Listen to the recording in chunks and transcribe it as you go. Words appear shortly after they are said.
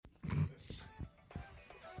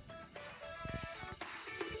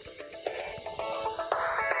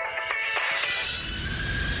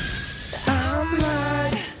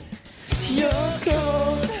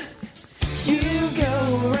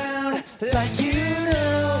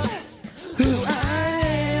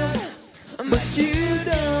but you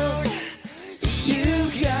don't.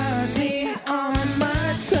 You got me on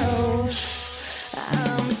my toes.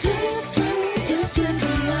 I'm slipping into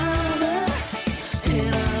the lava,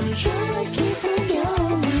 and I'm trying to keep from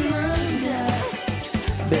going under.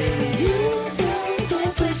 Baby, you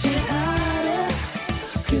don't push it harder,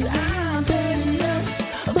 'cause I'm bad enough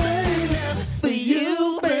for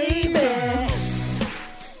you, baby.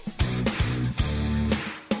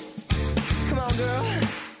 Come on, girl.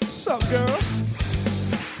 What's up, girl?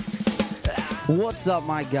 What's up,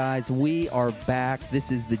 my guys? We are back. This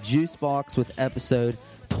is the Juice Box with episode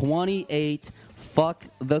 28. Fuck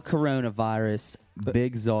the coronavirus.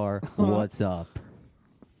 Big Czar, what's up?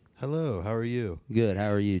 Hello, how are you? Good.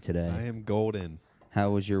 How are you today? I am golden.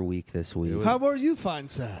 How was your week this week? How are you, fine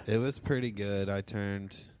sir? It was pretty good. I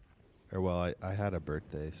had a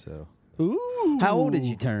birthday, so. Ooh. How old did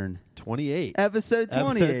you turn? 28. Episode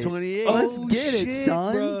 28. Episode 28. Let's get it, shit,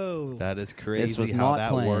 son. Bro. That is crazy This was how not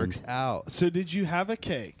that planned. works out. So did you have a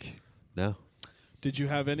cake? No. Did you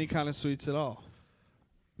have any kind of sweets at all?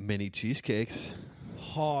 Mini cheesecakes.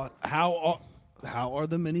 Hot. How are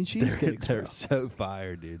the mini cheesecakes, They're bro? so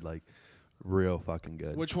fire, dude. Like, real fucking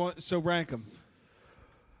good. Which one? So rank them.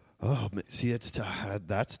 Oh, see,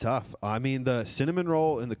 that's tough. I mean, the cinnamon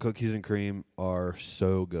roll and the cookies and cream are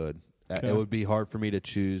so good. Okay. It would be hard for me to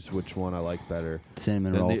choose which one I like better.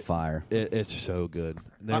 Cinnamon Then roll the- fire. It's so good.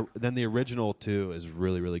 Then the original, too, is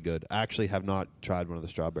really, really good. I actually have not tried one of the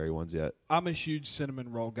strawberry ones yet. I'm a huge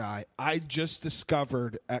cinnamon roll guy. I just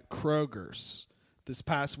discovered at Kroger's this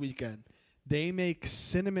past weekend, they make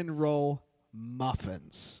cinnamon roll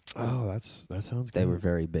muffins Oh, that sounds good. They were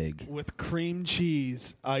very big. with cream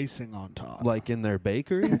cheese icing on top. Like in their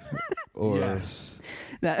bakery? Or yes.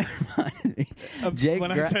 That reminded me.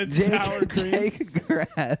 When I said sour cream. Jake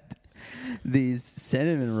grabbed these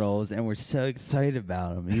cinnamon rolls, and we're so excited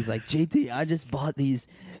about them. He's like, JT, I just bought these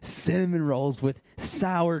cinnamon rolls with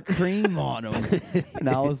sour cream on them. And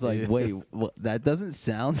I was like, wait, that doesn't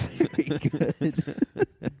sound very good.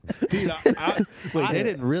 Dude, Wait, they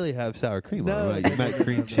didn't really have sour cream on it, right? You meant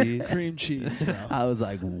cream cheese? cream cheese, bro. I was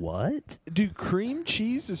like, what? Dude, cream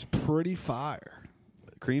cheese is pretty fire.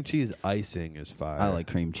 Cream cheese icing is fire. I like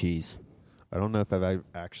cream cheese. I don't know if I've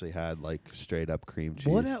actually had like straight up cream cheese.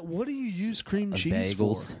 What do you use cream cheese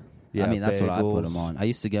Bagels. for? Yeah, I mean, that's what I put bagels. them on. I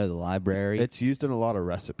used to go to the library. It's used in a lot of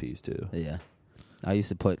recipes too. Yeah. I used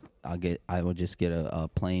to put, I would just get a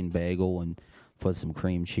plain bagel and put some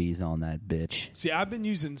cream cheese on that bitch. See, I've been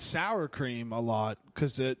using sour cream a lot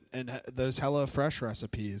because those HelloFresh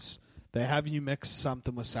recipes, they have you mix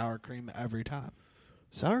something with sour cream every time.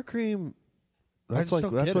 Sour cream. I That's just like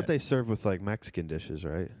don't that's get what it. they serve with like Mexican dishes,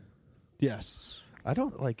 right? Yes.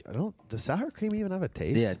 Does sour cream even have a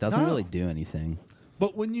taste? Yeah, it doesn't No. really do anything.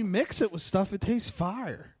 But when you mix it with stuff, it tastes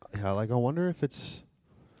fire. Yeah, like I wonder if it's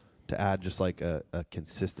to add just like a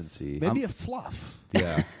consistency. Maybe a fluff.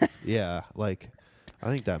 Yeah. Yeah. Like I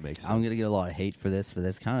think that makes sense. I'm going to get a lot of hate for this, but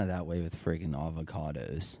it's kind of that way with friggin'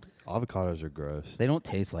 avocados. Avocados are gross. They don't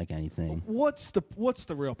taste like anything. What's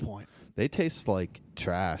the real point? They taste like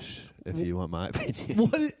trash, if you want my opinion.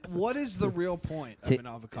 What is the real point of an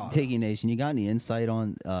avocado? Tiki Nation, you got any insight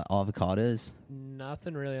on avocados?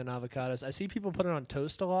 Nothing really on avocados. I see people put it on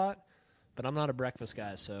toast a lot, but I'm not a breakfast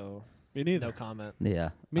guy, so Me neither. no comment. Yeah.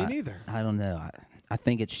 Me neither. I don't know. I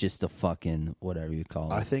think it's just a fucking whatever you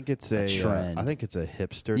call it. I think it's a trend. I think it's a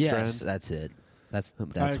hipster yes, trend. that's it. That's I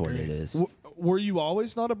what agree. it is. Were you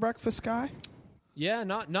always not a breakfast guy? Yeah,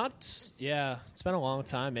 yeah. It's been a long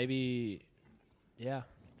time. Maybe, yeah.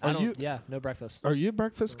 No breakfast. Are you a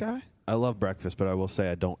breakfast guy? I love breakfast, but I will say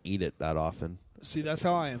I don't eat it that often. See, that's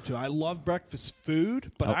how I am too. I love breakfast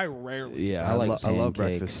food, but I rarely Yeah, I like I love pancakes.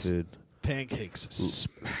 breakfast food. pancakes.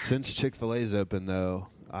 Since Chick-fil-A's open, though,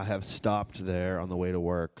 I have stopped there on the way to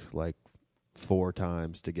work like 4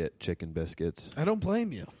 times to get chicken biscuits. I don't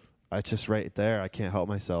blame you. It's just right there. I can't help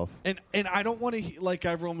myself. And I don't want to like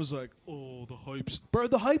everyone was like, oh, the hype's bro.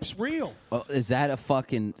 The hype's real. Well, is that a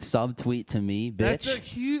fucking subtweet to me, bitch? That's a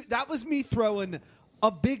huge. That was me throwing a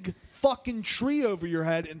big fucking tree over your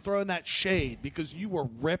head and throwing that shade because you were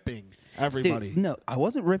ripping everybody. Dude, no, I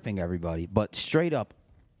wasn't ripping everybody, but straight up,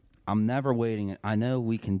 I'm never waiting. I know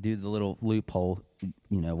we can do the little loophole,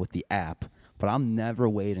 with the app, but I'm never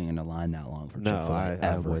waiting in a line that long for No, Chick-fil-A. I'm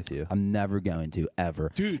ever. with you. I'm never going to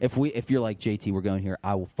ever. Dude. If you're like JT, we're going here,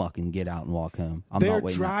 I will fucking get out and walk home. I'm Their not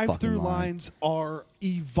waiting in that fucking drive-through line. lines are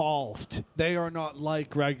evolved. They are not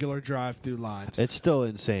like regular drive-through lines. It's still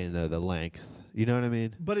insane, though, the length. You know what I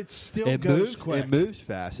mean? But it still It goes moves. quick. It moves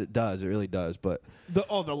fast. It does. It really does. But The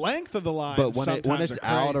length of the line. but when it's it's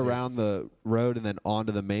out crazy. around the road and then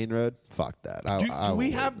onto the main road, fuck that. Do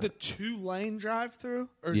we have the 2-lane drive-through?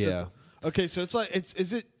 Or is Yeah. Okay, so it's like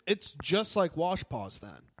it's just like Washpaw's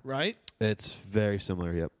then, right? It's very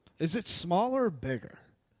similar. Yep. Is it smaller or bigger?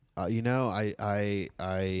 You know, I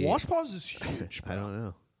Washpaw's is huge. I don't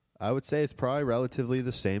know. I would say it's probably relatively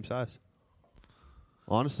the same size.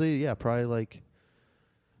 Honestly, yeah, probably like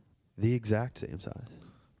the exact same size.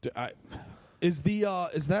 Is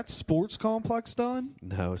that sports complex done?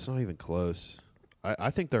 No, it's not even close.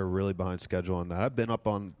 I think they're really behind schedule on that. I've been up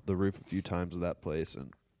on the roof a few times of that place,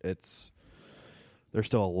 and there's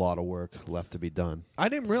still a lot of work left to be done. I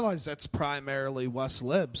didn't realize that's primarily West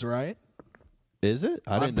Libs, right? Is it?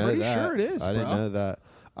 I didn't know that. I'm pretty sure it is, I didn't bro. know that.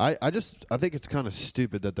 I think it's kind of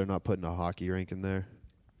stupid that they're not putting a hockey rink in there.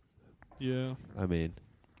 Yeah. I mean,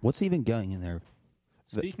 What's even going in there?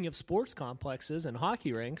 Speaking of sports complexes and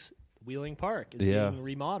hockey rinks, Wheeling Park is Yeah. being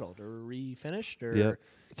remodeled or refinished or yeah,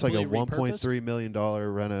 it's like a completely repurposed. $1.3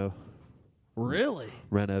 million Really?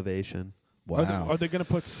 renovation. Wow. Are they going to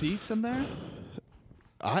put seats in there?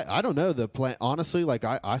 I don't know the plan. Honestly, like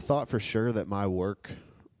I thought for sure that my work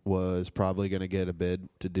was probably going to get a bid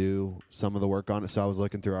to do some of the work on it. So I was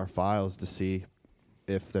looking through our files to see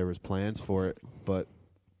if there was plans for it, but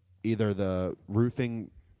either the roofing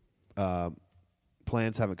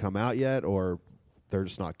plans haven't come out yet, or they're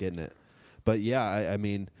just not getting it. But yeah, I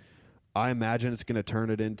mean, I imagine it's going to turn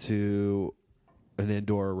it into an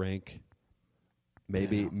indoor rink.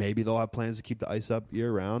 Maybe they'll have plans to keep the ice up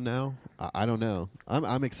year round now. I don't know.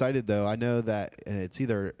 I'm excited though. I know that it's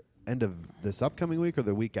either end of this upcoming week or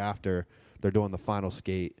the week after they're doing the final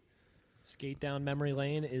skate. Skate down memory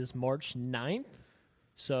lane is March 9th.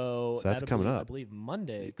 So that's coming up. I believe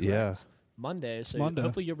Monday. Correct? Yeah. Monday. So Monday.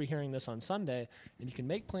 hopefully you'll be hearing this on Sunday. And you can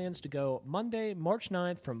make plans to go Monday, March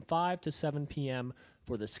 9th from 5 to 7 p.m.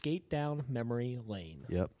 for the skate down memory lane.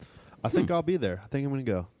 Yep. I think I'll be there. I think I'm going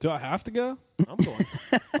to go. Do I have to go? I'm going.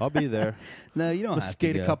 I'll be there. No, you don't I'm have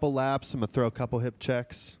skate to go. a couple laps. I'm going to throw a couple hip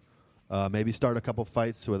checks. Maybe start a couple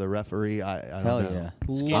fights with a referee. I don't Hell know.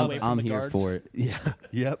 yeah. Skate away from I'm the here guards. for it. Yeah.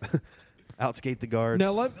 Yep. Outskate the guards.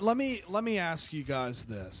 Now let me ask you guys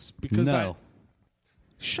this because No.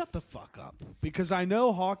 shut the fuck up, because I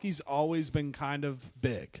know hockey's always been kind of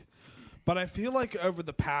big, but I feel like over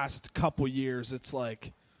the past couple years it's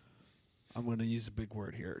like, I'm going to use a big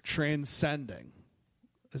word here, transcending.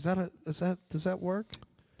 Does that work?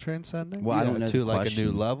 Transcending? Well, I don't know to the like a question.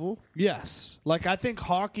 new level. Yes. Like I think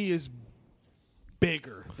hockey is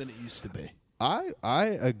bigger than it used to be. I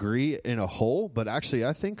agree in a whole, but actually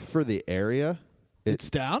I think for the area, It's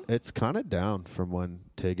down? It's kind of down from when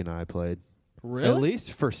Tig and I played. Really? At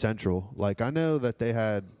least for Central. Like I know that they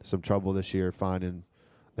had some trouble this year finding.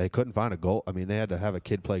 They couldn't find a goal. I mean, they had to have a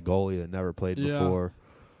kid play goalie that never played Yeah. before.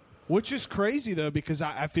 Which is crazy, though, because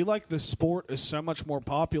I feel like the sport is so much more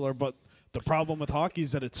popular, but the problem with hockey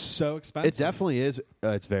is that it's so expensive. It definitely is.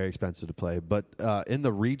 It's very expensive to play, but in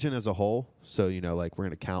the region as a whole, so like we're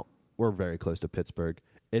going to count. We're very close to Pittsburgh.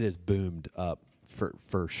 It has boomed up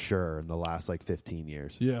for sure in the last like 15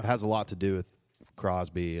 years. Yeah. It has a lot to do with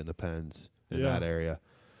Crosby and the Pens in Yeah. that area,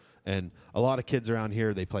 and a lot of kids around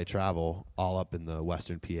here they play travel all up in the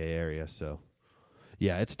Western PA area. So,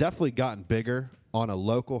 yeah, it's definitely gotten bigger on a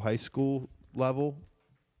local high school level.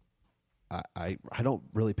 I don't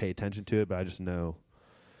really pay attention to it, but I just know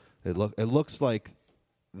it looks like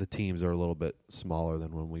the teams are a little bit smaller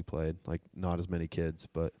than when we played. Like not as many kids,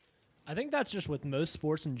 but I think that's just with most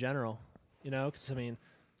sports in general, because I mean,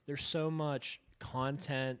 there's so much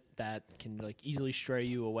content that can like easily stray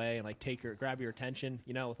you away and like grab your attention.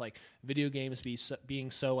 With like video games being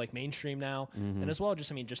so like mainstream now, and as well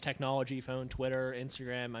just technology, phone, Twitter,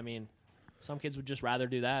 Instagram. I mean, some kids would just rather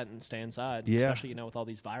do that and stay inside, Yeah. especially with all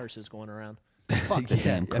these viruses going around. Fuck the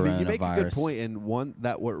damn I mean, you make a good coronavirus. point, and one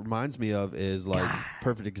that what reminds me of is like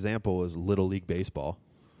perfect example is Little League baseball.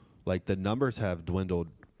 Like the numbers have dwindled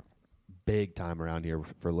big time around here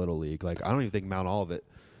for Little League. Like I don't even think Mount Olivet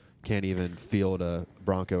can't even field a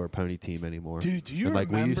Bronco or Pony team anymore. Dude, do you and,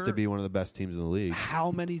 like we used to remember be one of the best teams in the league.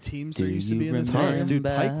 How many teams Do there used to you be in this remember? area? Dude,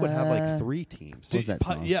 Pike would have like 3 teams. What's that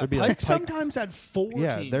song? Yeah, There'd be Pike like Pike- sometimes had 4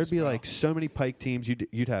 Yeah, teams. there'd be bro. like so many Pike teams.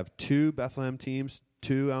 You'd have 2 Bethlehem teams,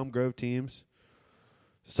 2 Elm Grove teams,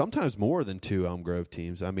 sometimes more than 2 Elm Grove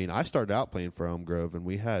teams. I mean, I started out playing for Elm Grove, and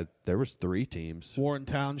there was 3 teams. Warren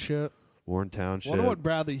Township. Warren Township. Wonder what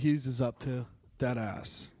Bradley Hughes is up to. Dead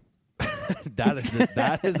ass.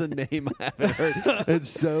 that is a name I haven't heard in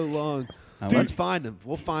so long. Let's find him.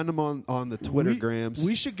 We'll find him on the Twittergrams.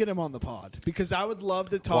 We should get him on the pod because I would love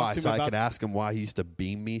to talk why? to him So I about. could ask him why he used to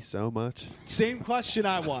beam me so much. Same question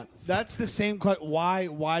I want. That's the same question.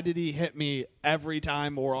 Why did he hit me every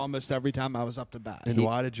time or almost every time I was up to bat? And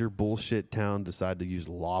why did your bullshit town decide to use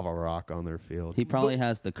lava rock on their field? He probably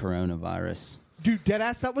has the coronavirus. Dude,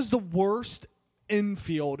 deadass, that was the worst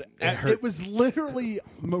infield. It was literally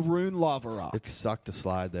maroon lava rock. It sucked to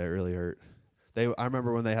slide there. It really hurt. I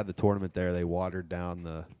remember when they had the tournament there, they watered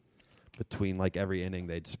down between like every inning,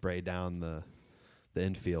 they'd spray down the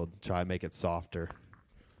infield, try to make it softer.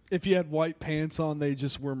 If you had white pants on, they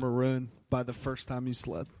just were maroon by the first time you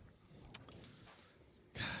slid.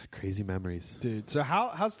 Crazy memories. Dude, so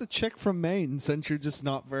how's the chick from Maine since you're just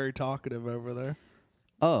not very talkative over there?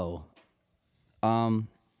 Oh,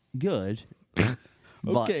 good. But,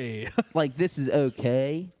 Okay. like, this is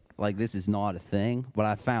okay. Like, this is not a thing. But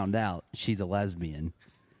I found out she's a lesbian.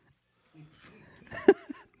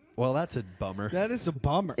 Well, that's a bummer. That is a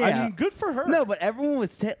bummer. I Yeah. mean, good for her. No, but everyone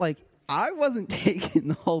was like, I wasn't taking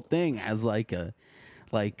the whole thing as like a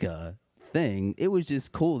thing. It was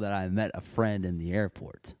just cool that I met a friend in the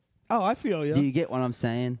airport. Oh, I feel you. Do you get what I'm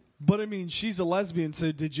saying? But I mean, she's a lesbian,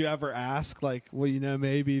 so did you ever ask, like, well,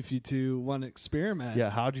 maybe if you two want to experiment?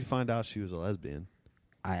 Yeah, how'd you find out she was a lesbian?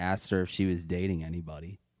 I asked her if she was dating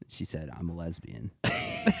anybody. She said, I'm a lesbian.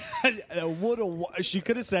 She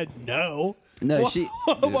could have said no. No, Why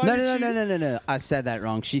no. I said that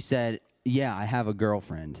wrong. She said, yeah, I have a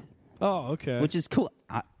girlfriend, Oh, okay. which is cool.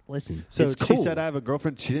 Listen, So it's she cool. said, I have a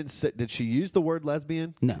girlfriend. She didn't say, did she use the word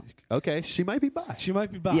lesbian? No. Okay, she might be bi. She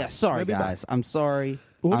might be bi. Yeah, sorry, Might be bi. guys. I'm sorry.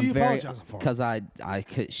 What are I'm you apologizing for? Because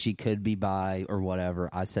she could be bi or whatever.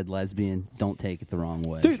 I said lesbian. Don't take it the wrong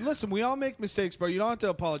way. Dude, listen, we all make mistakes, bro. You don't have to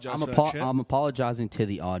apologize for that shit. I'm apologizing to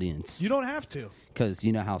the audience. You don't have to. Because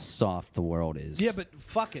you know how soft the world is. Yeah, but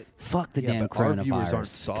fuck it. Fuck the Yeah, damn but our coronavirus. viewers aren't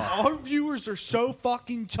soft. Our viewers are so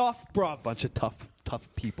fucking tough, bro. Bunch of tough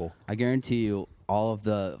people. I guarantee you, all of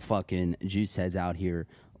the fucking juice heads out here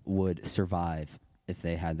would survive if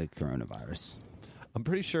they had the coronavirus. I'm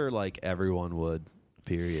pretty sure like everyone would.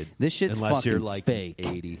 Period. This shit's unless fucking you're like fake.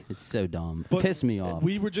 80. It's so dumb. But Piss me off.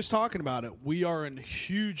 We were just talking about it. We are in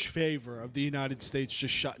huge favor of the United States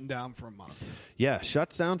just shutting down for a month. Yeah,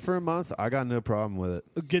 shuts down for a month. I got no problem with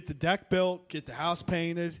it. Get the deck built, get the house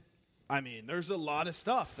painted. I mean, there's a lot of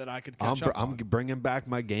stuff that I could catch up I'm on. bringing back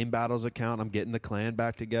my Game Battles account. I'm getting the clan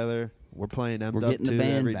back together. We're playing We're M'd Up getting the 2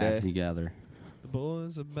 band every back day. together. The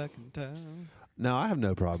boys are back in town. No, I have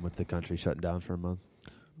no problem with the country shutting down for a month.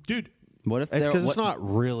 Dude, What if It's they're? because it's what- not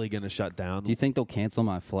really going to shut down. Do you think they'll cancel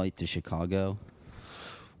my flight to Chicago?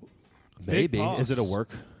 Maybe. Big Is it a pause. work?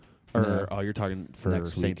 Or No. oh, you're talking for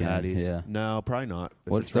Next St. weekend, Patty's? yeah. No, probably not.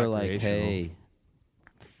 What it's if they're like, recreational. hey,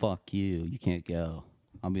 fuck you can't go?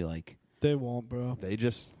 I'll be like, they won't, bro. They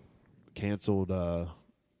just canceled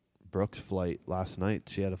Brooke's flight last night.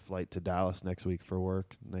 She had a flight to Dallas next week for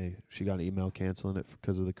work. And she got an email canceling it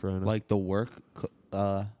because of the corona. like the work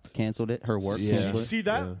canceled it. Her work Yeah. canceled it. See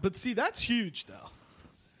that? Yeah. But see, that's huge, though.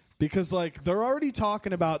 Because, like, they're already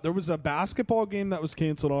talking about, there was a basketball game that was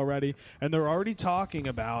canceled already, and they're already talking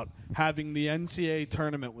about having the NCAA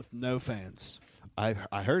tournament with no fans. I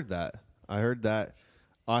heard that. I heard that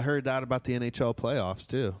about the NHL playoffs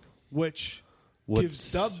too. Which What's-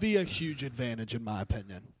 gives WV a huge advantage, in my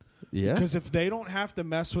opinion. Yeah. Because if they don't have to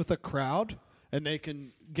mess with a crowd and they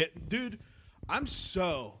can get, dude, I'm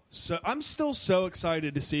still so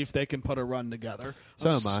excited to see if they can put a run together.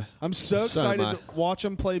 So am I. I'm so So am excited I. to watch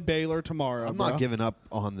them play Baylor tomorrow. I'm bro. not giving up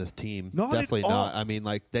on this team. Not at Definitely all. not. I mean,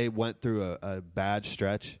 like they went through a bad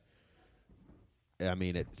stretch. I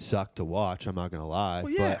mean, it sucked to watch. I'm not going to lie,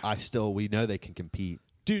 Well, yeah. but we know they can compete.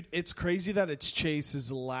 Dude, it's crazy that it's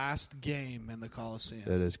Chase's last game in the Coliseum.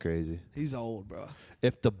 That is crazy. He's old, bro.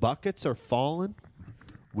 If the buckets are falling,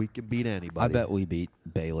 we can beat anybody. I bet we beat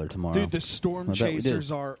Baylor tomorrow. Dude, the Storm I bet we do.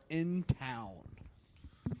 Chasers are in town.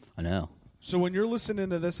 I know. So when you're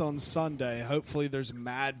listening to this on Sunday, hopefully there's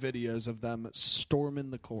mad videos of them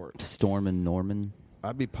storming the court. Storm and Norman.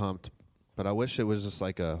 I'd be pumped, but I wish it was just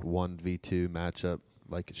like a 1v2 matchup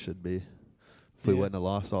like it should be. If we Yeah. wouldn't have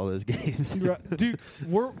lost all those games. Dude,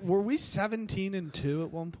 were we 17-2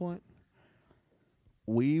 at one point?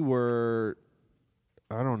 We were,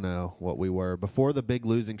 I don't know what we were. Before the big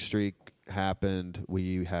losing streak happened,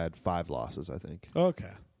 we had 5 losses, I think. Okay.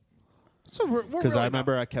 So we're Because really I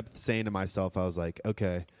remember I kept saying to myself, I was like,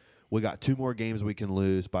 okay, we got 2 more games we can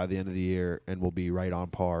lose by the end of the year, and we'll be right on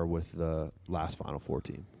par with the last Final Four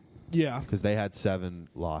team. Yeah. Because they had 7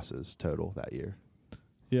 losses total that year.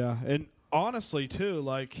 Yeah. And honestly, too,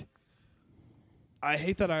 like, I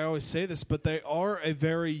hate that I always say this, but they are a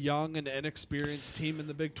very young and inexperienced team in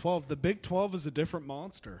the Big 12. The Big 12 is a different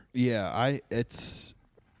monster. Yeah, I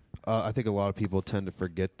think a lot of people tend to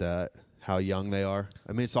forget that how young they are.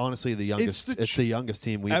 I mean, it's honestly the youngest. It's the youngest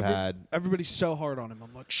team we've had. Everybody's so hard on him.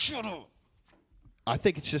 I'm like, shut up. I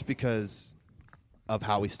think it's just because of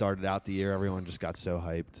how we started out the year. Everyone just got so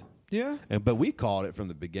hyped. Yeah. But we called it from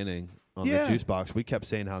the beginning on the juice box. We kept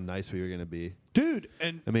saying how nice we were going to be. Dude,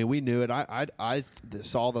 and I mean, we knew it. I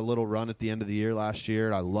saw the little run at the end of the year last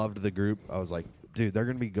year. I loved the group. I was like, dude, they're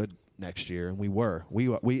going to be good next year, and we were. We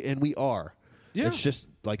are. Yeah. It's just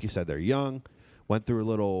like you said, they're young. Went through a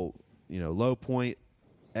little, low point.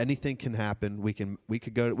 Anything can happen. We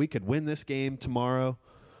could win this game tomorrow.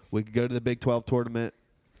 We could go to the Big 12 tournament.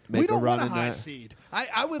 We don't want a in high that. seed.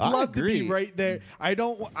 I would love to be right there.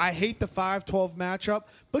 I hate the 5-12 matchup,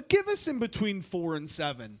 but give us in between 4 and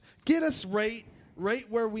 7. Get us right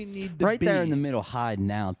where we need to be. Right there in the middle,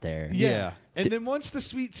 hiding out there. Yeah. And then once the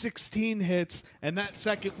Sweet 16 hits and that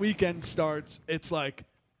second weekend starts, it's like,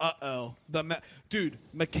 uh-oh. Dude,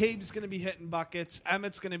 McCabe's going to be hitting buckets.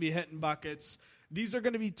 Emmett's going to be hitting buckets. These are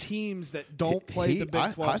going to be teams that don't play the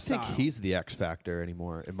Big 12 I style. think he's the X factor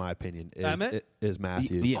anymore, in my opinion, Emmett? is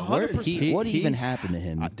Matthews. Yeah, 100%. what even happened to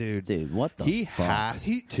him? Dude, what the he fuck? has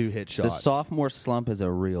to hit shots. The sophomore slump is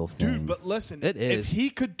a real thing. Dude, but listen, It if is. he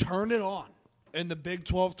could turn it on in the Big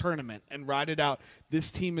 12 tournament and ride it out,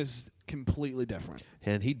 this team is completely different.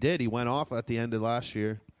 And he did. He went off at the end of last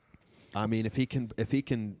year. I mean, if he can,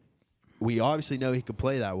 we obviously know he can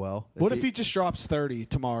play that well. What if he just drops 30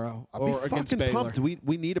 tomorrow I'd be or against fucking Baylor? pumped.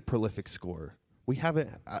 We need a prolific scorer. We haven't.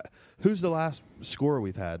 Who's the last scorer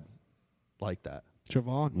we've had like that?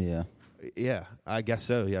 Javon. Yeah. Yeah, I guess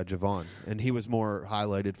so. Yeah, Javon, and he was more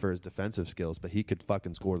highlighted for his defensive skills, but he could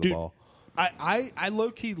fucking score the Dude, ball. I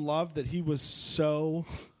low key loved that he was so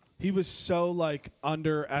like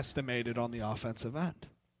underestimated on the offensive end.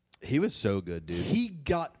 He was so good, dude. He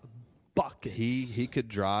got buckets. He could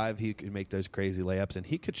drive. He could make those crazy layups, and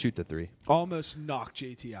he could shoot the three. almost knocked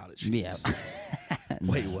JT out at Yeah. shots.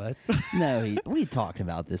 Wait, what? No, we talked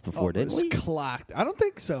about this before, didn't we? Clacked. I don't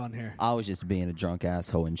think so on here. I was just being a drunk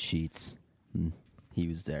asshole in sheets. And he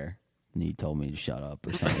was there, and he told me to shut up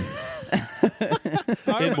or something.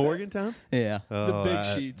 In Morgantown? Yeah. The big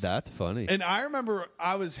sheets. That's funny. And I remember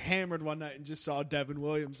I was hammered one night and just saw Devin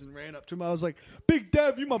Williams and ran up to him. I was like, "Big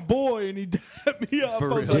Dev, you my boy," and he dapped me up. I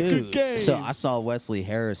was like, "Good game." So I saw Wesley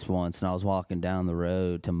Harris once, and I was walking down the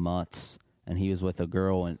road to Mutt's, and he was with a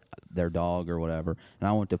girl and their dog or whatever, and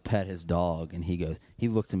I went to pet his dog, and he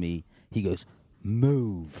looked at me, he goes,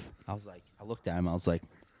 "Move." I looked at him, I was like,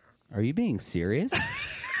 "Are you being serious?"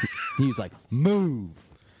 He was like, "Move."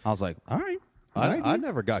 I was like, "All right." I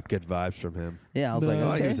never got good vibes from him. Yeah, I was No. like, I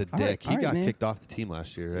thought okay, he was a all right, dick. He all right, got man. kicked off the team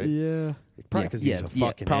last year, right? yeah. Probably because he's a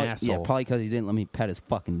fucking asshole. Yeah, probably because he didn't let me pet his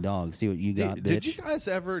fucking dog. See what you got, bitch. Did you guys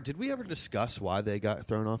ever? Did we ever discuss why they got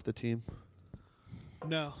thrown off the team?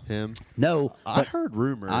 No. Him? No, I but heard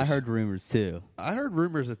rumors. I heard rumors too. I heard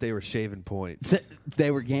rumors that they were shaving points. So, they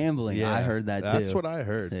were gambling. I heard that too. That's what I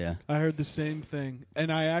heard. Yeah. I heard the same thing.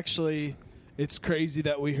 And I actually, it's crazy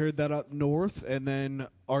that we heard that up north and then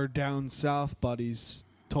our down south buddies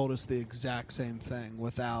told us the exact same thing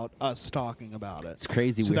without us talking about it. It's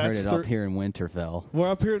crazy. So We heard that's it up here in Winterfell. We're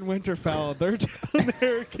up here in Winterfell. They're down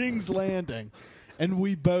there at King's Landing. And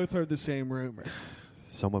we both heard the same rumor.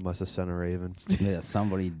 Someone must have sent a raven. Yeah,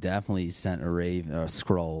 somebody definitely sent a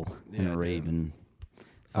scroll and Yeah, a raven.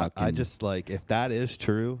 I just like, if that is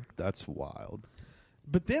true, that's wild.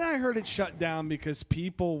 But then I heard it shut down because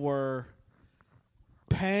people were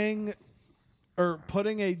paying or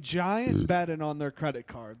putting a giant bet in on their credit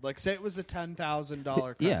card. Like, say it was a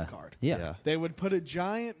 $10,000 credit card. Yeah. They would put a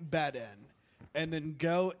giant bet in and then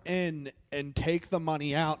go in and take the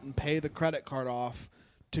money out and pay the credit card off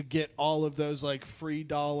to get all of those like free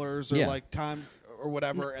dollars or Yeah. like time or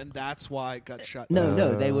whatever, and that's why it got shut No, down.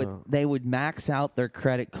 no, they would max out their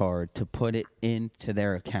credit card to put it into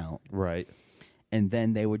their account, Right. and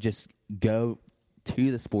then they would just go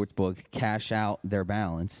to the sports book, cash out their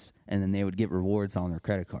balance, and then they would get rewards on their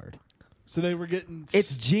credit card. So they were getting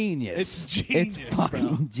It's genius. It's genius, It's fucking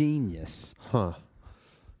bro. genius. Huh.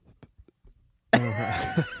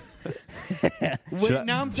 Wait,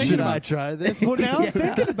 now I'm thinking Should about I try this? Well, now I'm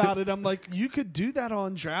thinking about it. I'm like, you could do that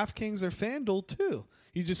on DraftKings or FanDuel too.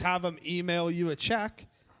 You just have them email you a check,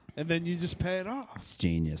 and then you just pay it off. It's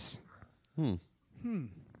genius.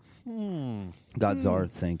 God's our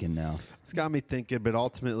thinking now. It's got me thinking, but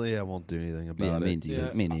ultimately I won't do anything about Yeah,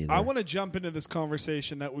 it. me neither. I want to jump into this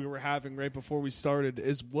conversation that we were having right before we started.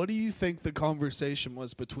 Is what do you think the conversation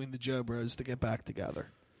was between the Joe Bros to get back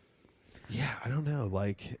together? Yeah, I don't know.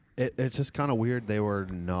 Like, it's just kind of weird. They were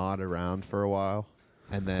not around for a while,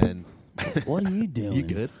 and then What are you doing? you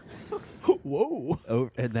good? Whoa. Oh,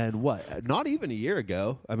 and then what? Not even a year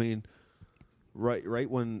ago. I mean, right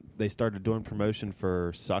when they started doing promotion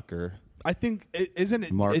for Sucker. I think isn't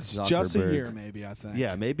it? Mark It's just a Zuckerberg. year, maybe. I think.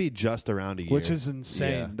 Yeah, maybe just around a year. Which is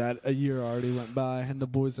insane Yeah. that a year already went by and the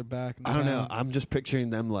boys are back. In I don't know. town. I'm just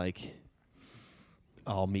picturing them like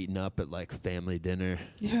all meeting up at like family dinner,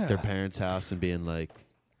 Yeah. their parents' house, and being like,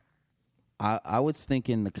 I was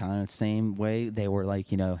thinking the kind of same way. They were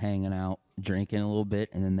like, you know, hanging out, drinking a little bit,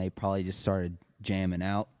 and then they probably just started jamming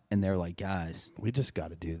out. And they're like, guys, "We just got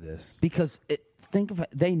to do this." because think of it,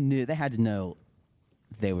 they had to know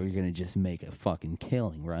they were going to just make a fucking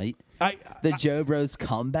killing, right? The Joe Bros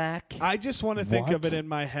comeback. I just want to think of What? it in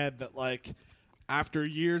my head that like after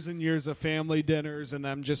years and years of family dinners and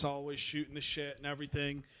them just always shooting the shit and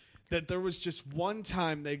everything, that there was just one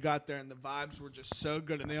time they got there and the vibes were just so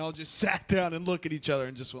good and they all just sat down and looked at each other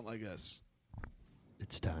and just went like this.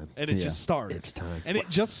 It's time. And it Yeah. just started. It's time. And it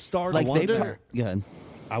just started. like they wonder- go ahead.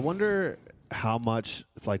 I wonder how much.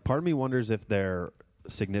 Like, part of me wonders if their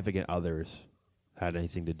significant others had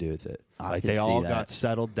anything to do with it. I Like, could they see all that. got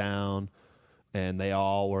settled down, and they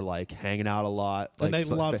all were like hanging out a lot, And like, they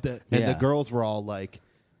loved it. And Yeah. the girls were all like,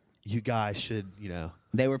 "You guys should,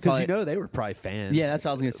 They were because probably they were probably fans." yeah. That's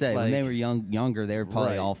what I was going to say. When they Like- were younger, they were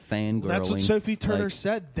probably Right. all fangirling. That's what Sophie Turner Like,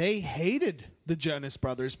 said. They hated the Jonas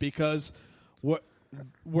Brothers because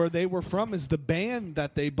where they were from is the band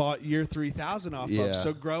that they bought Year 3000 off Yeah. of.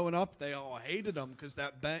 So growing up, they all hated them because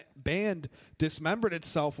that band dismembered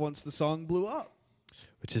itself once the song blew up.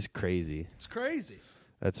 which is crazy. It's crazy.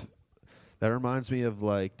 That reminds me of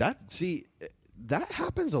like that. See, that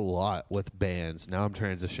happens a lot with bands. Now I'm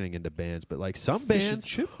transitioning into bands, but like some Fish and bands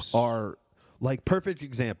chips. are like perfect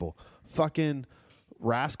example. Fucking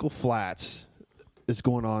Rascal Flatts is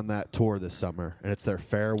going on that tour this summer, and it's their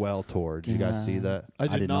farewell tour. Did you guys see that? I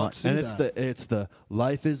did not see and that. it's the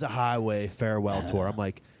Life is a Highway farewell tour. I'm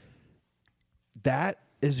like, that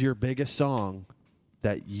is your biggest song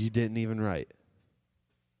that you didn't even write.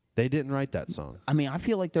 They didn't write that song. I mean, I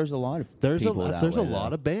feel like there's a lot of There's people that a way, lot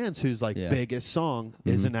though. of bands whose like Yeah. biggest song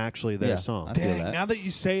isn't actually their Yeah. song. I feel Dang, that. now that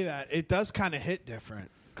you say that, it does kind of hit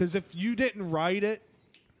different. Because if you didn't write it,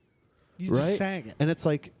 you just sang it. And it's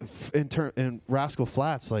like in Rascal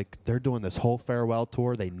Flatts, like they're doing this whole farewell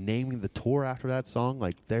tour. They named the tour after that song.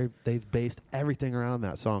 Like they've based everything around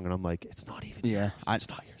that song. And I'm like, it's not even Yeah, yours. It's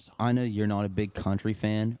not your song. I know you're not a big country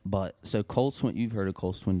fan, but so Cole you've heard of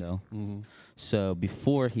Cole Swindell. Mm-hmm. So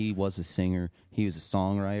before he was a singer, he was a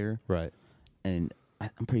songwriter, Right. and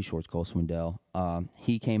I'm pretty sure it's Cole Swindell.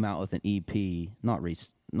 He came out with an EP, not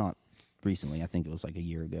recently. I think it was like a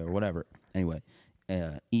year ago or whatever. Anyway,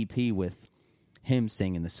 EP with him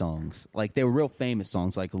singing the songs. Like they were real famous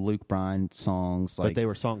songs, like Luke Bryan songs. Like But they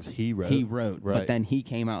were songs he wrote. he wrote, Right. but then he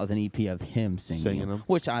came out with an EP of him singing them.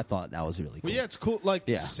 which I thought that was really cool. Well, yeah, it's cool. Like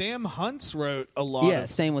Yeah. Sam Hunt's wrote a lot Yeah, of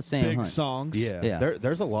same with Sam big Hunt. songs. Yeah. Yeah.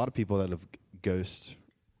 There's a lot of people that have ghost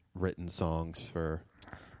written songs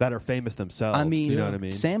that are famous themselves. I mean, you know what I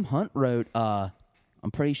mean? Sam Hunt wrote. I'm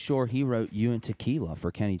pretty sure he wrote "You and Tequila" for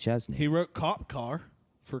Kenny Chesney He wrote Cop Car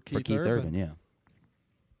for Keith, for Keith Urban. Yeah,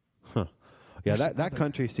 Yeah, that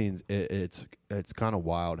country scene, it's kind of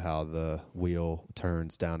wild how the wheel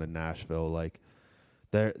turns down in Nashville. Like,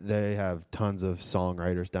 they have tons of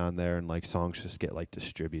songwriters down there, and like songs just get like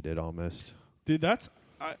distributed almost. Dude, that's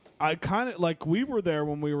I kind of like we were there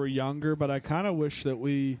when we were younger, but I kind of wish that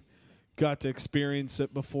we got to experience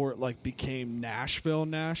it before it like became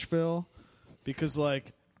Nashville, because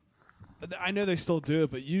like I know they still do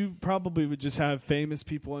it, but you probably would just have famous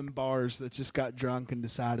people in bars that just got drunk and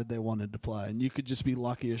decided they wanted to play, and you could just be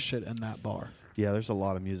lucky as shit in that bar. Yeah, there's a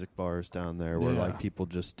lot of music bars down there where Yeah. like people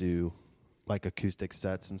just do like acoustic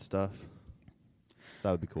sets and stuff.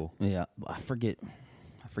 That would be cool. yeah. I forget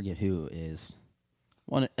who it is.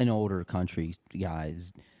 An older country guy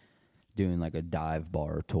is doing like a dive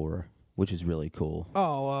bar tour, which is really cool.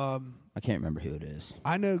 Oh, I can't remember who it is.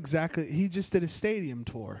 I know exactly. He just did a stadium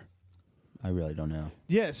tour. I really don't know.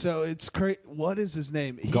 Yeah, so it's crazy. What is his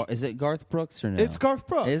name? Is it Garth Brooks or no? It's Garth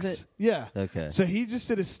Brooks. Is it? Yeah. Okay. So he just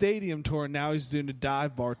did a stadium tour, and now he's doing a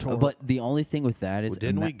dive bar tour. But the only thing with that is, Well,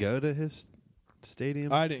 didn't and we that- go to his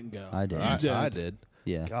stadium? I didn't go. I did. You did. I did.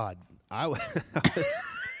 Yeah. God,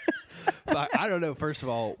 I don't know. First of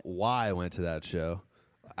all, why I went to that show.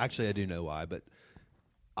 Actually, I do know why, but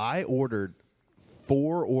I ordered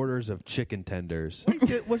 4 orders of chicken tenders.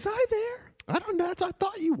 Wait, was I there? I don't know. I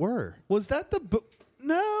thought you were. Was that the?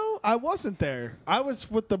 No, I wasn't there. I was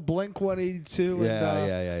with the Blink 182 and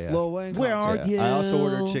Yeah. Lil Wayne. Where concert. are you? I also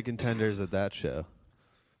ordered chicken tenders at that show.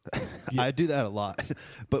 I do that a lot.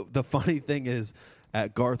 But the funny thing is,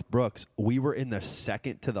 at Garth Brooks, we were in the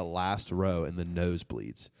second to the last row in the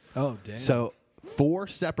nosebleeds. Oh, damn. So 4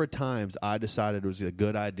 separate times I decided it was a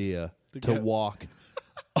good idea to walk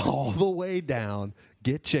all the way down,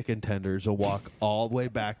 get chicken tenders, and walk all the way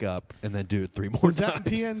back up, and then do it 3 more Was times. that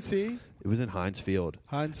in PNC? It was in Heinz Field.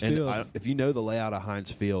 Heinz And Field. if you know the layout of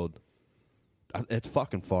Heinz Field, it's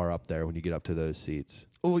fucking far up there when you get up to those seats.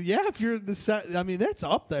 Well, yeah, if you're the set, I mean, that's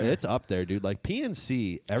up there. It's up there, dude. Like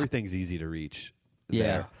PNC, everything's easy to reach. Yeah.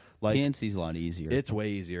 there. Like PNC's a lot easier. it's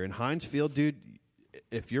way easier. In Heinz Field, dude,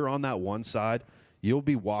 if you're on that one side, you'll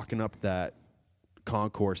be walking up that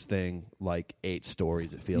concourse thing like 8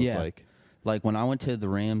 stories. It feels like. Like when I went to the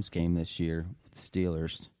Rams game this year with the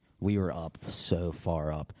Steelers, we were up so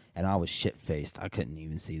far up, and I was shit faced. I couldn't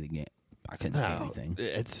even see the game. I couldn't see anything.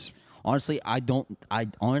 It's Honestly, I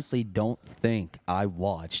honestly don't think I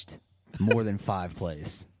watched more than 5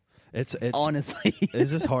 plays. it's Honestly, it's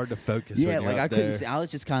just hard to focus. yeah, when you're like up I couldn't there. see. I was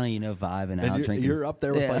just kind of vibing And out, drinking. you're up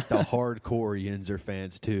there with Yeah. like the hardcore Yinzer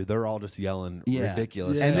fans too. They're all just yelling Yeah.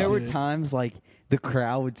 ridiculous. Yeah. And there stuff. were times like the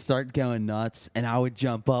crowd would start going nuts, and I would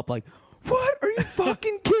jump up like, "What? Are you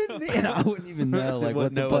fucking kidding me?" And I wouldn't even know like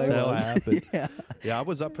what Wouldn't the know play what the hell was. happened. Yeah. Yeah, I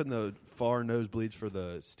was up in the far nosebleeds for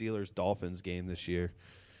the Steelers Dolphins game this year,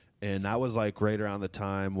 and that was like right around the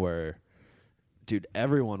time where, dude,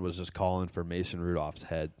 everyone was just calling for Mason Rudolph's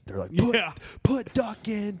head. They're like, put Duck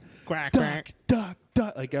in, Quack, Duck, quack. Duck,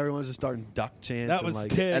 Duck. Like everyone's just starting Duck chants. That and was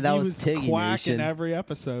like, Tig. that He was was Tiggy quacking Nation. every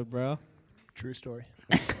episode, bro. True story.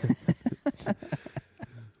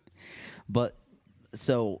 But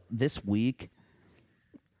so this week,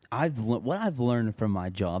 what I've learned from my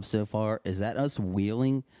job so far is that us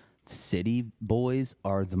Wheeling city boys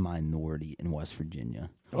are the minority in West Virginia.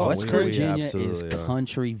 Oh, West we Virginia is absolutely are.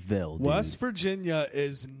 Countryville. Dude. West Virginia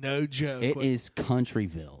is no joke. It is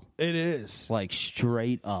Countryville, It is. like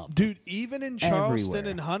straight up. Dude, even in Charleston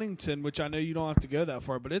Everywhere. and Huntington, which I know you don't have to go that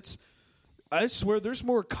far, but I swear there's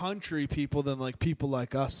more country people than like people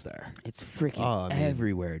like us there. It's freaking Oh, I mean,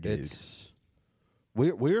 everywhere, dude. it's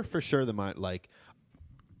we're for sure the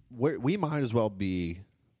we might as well be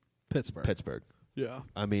Pittsburgh. Pittsburgh. Yeah.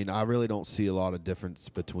 I mean, I really don't see a lot of difference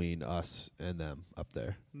between us and them up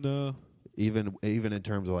there. No. Even in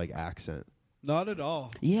terms of like accent. Not at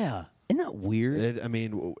all. Yeah, isn't that weird?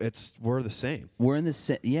 We're the same We're in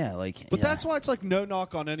the yeah, like. But yeah. that's why it's like no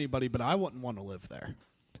knock on anybody, but I wouldn't want to live there.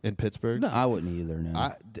 in Pittsburgh. No. I wouldn't either.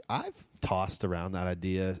 No, I've tossed around that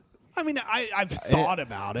idea. I mean, I've thought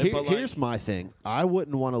about it, but like, Here's my thing: I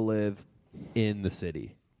wouldn't want to live in the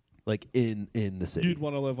city, like in the city. you'd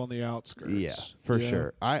want to live on the outskirts. Yeah, for Yeah.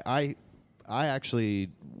 sure. I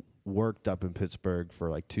actually worked up in Pittsburgh for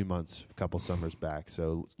like 2 months, a couple summers back.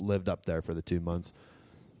 So lived up there for the 2 months.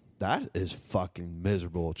 That is fucking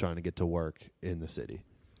miserable trying to get to work in the city.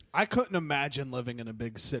 I couldn't imagine living in a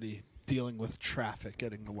big city dealing with traffic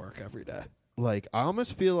getting to work every day. Like I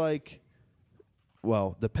almost feel like,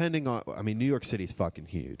 well, depending on, I mean, New York City's fucking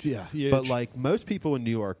huge. Yeah, huge. But like most people in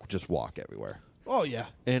New York just walk everywhere. Oh, yeah.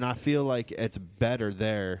 And I feel like it's better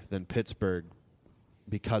there than Pittsburgh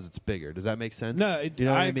because it's bigger. Does that make sense? No, you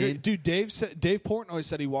know what I agree. mean? Dude, Dave Portnoy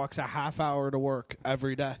said he walks a half hour to work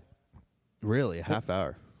every day. Really, a half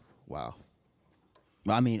hour. Wow.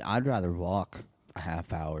 I mean, I'd rather walk a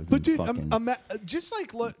half hour than But dude, fucking. just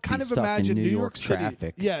like look, kind of stuck in imagine New New York York City.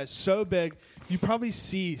 traffic. Yeah, it's so big. You probably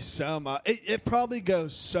see so much. It probably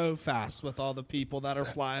goes so fast with all the people that are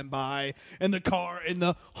flying by and the car and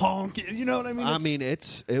the honk. You know what I mean?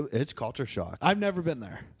 It's culture shock. I've never been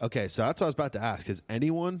there. Okay, so that's what I was about to ask. Has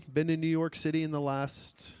anyone been in New York City in the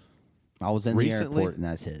last? I was in recently? the airport and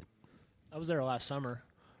that's it. I was there last summer.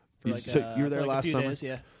 For You- like, so you were there for like last a few summer? Days,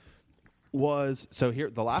 yeah. Here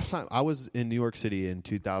the last time I was in New York City in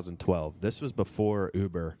 2012. This was before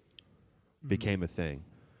Uber became a thing.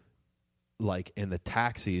 Like, and the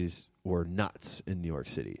taxis were nuts in New York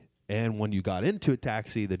City. And when you got into a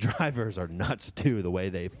taxi, the drivers are nuts too. The way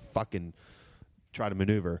they fucking try to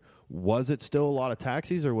maneuver. Was it still a lot of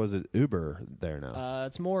taxis, or was it Uber there now?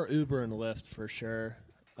 It's more Uber and Lyft for sure.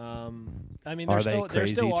 I mean, Are there they still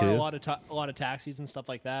crazy are too? a lot of taxis and stuff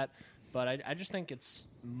like that. But I just think it's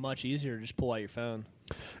much easier to just pull out your phone.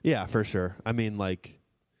 Yeah, for sure. I mean, like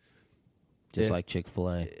Like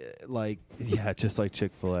Chick-fil-A. just like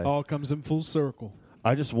Chick-fil-A. All comes in full circle.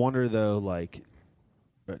 I just wonder though, like,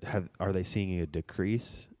 are they seeing a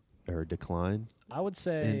decrease or a decline I would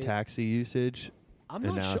say in taxi usage? I'm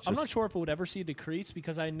And not now sure. it's I'm not just- sure if it would ever see a decrease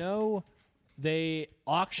because I know they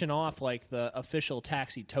auction off like the official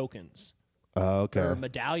taxi tokens Oh, okay. or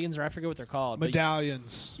medallions, or I forget what they're called. But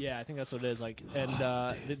Medallions. yeah, I think that's what it is. Like,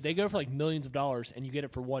 and they go for like millions of dollars, and you get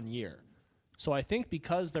it for 1 year. So I think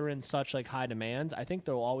because they're in such like high demand, I think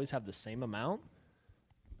they'll always have the same amount.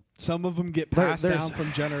 Some of them get passed There's down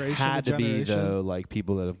from generation had to to be generation. though, like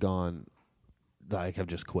people that have gone, like have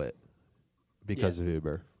just quit because of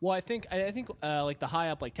Uber. Well, I think like the high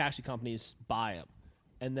up like taxi companies buy them,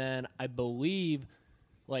 and then I believe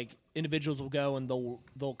like individuals will go and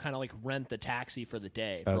they'll kind of like rent the taxi for the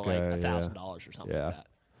day for Okay, like yeah. $1,000 or something Yeah. like that.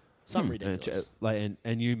 Something And, ridiculous.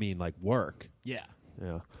 and you mean like work? Yeah.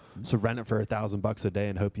 Yeah. So rent it for $1,000 a day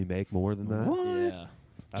and hope you make more than that.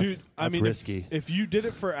 Yeah. Dude, I that's mean, risky. If you did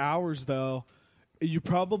it for hours, though, you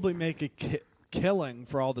probably make a killing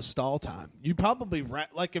for all the stall time. You probably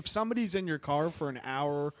like if somebody's in your car for an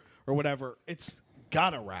hour or whatever, it's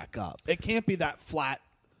gotta rack up. It can't be that flat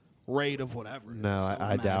rate of whatever. No,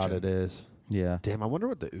 I would doubt imagine. it is. Yeah. Damn, I wonder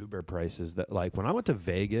what the Uber price is. That like when I went to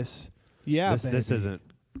Vegas. Yeah, this baby. isn't.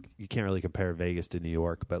 You can't really compare Vegas to New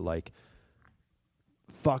York, but like,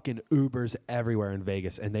 fucking Ubers everywhere in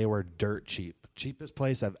Vegas, and they were dirt cheap. Cheapest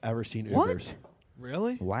place I've ever seen Ubers. What?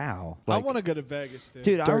 Really? Wow. I Like, want to go to Vegas, dude.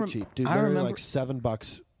 Dude, dirt cheap, dude. I Literally remember like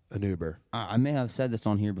 $7 an Uber. I may have said this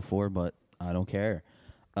on here before, but I don't care.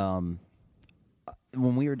 When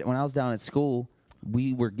I was down at school,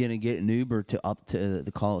 we were gonna get an Uber up to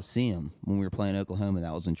the Coliseum when we were playing Oklahoma.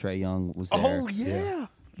 That was when Trae Young was there. Oh yeah.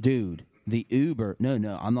 Dude, the Uber. No,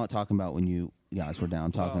 I'm not talking about when you guys were down.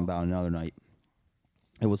 I'm talking about another night.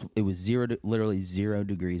 It was literally 0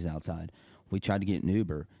 degrees outside. We tried to get an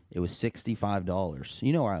Uber. It was $65.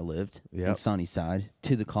 You know where I lived in Yep. Sunnyside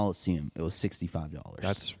to the Coliseum. It was $65.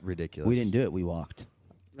 That's ridiculous. We didn't do it. We walked.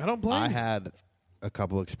 I don't blame I you. had a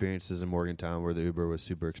couple experiences in Morgantown where the Uber was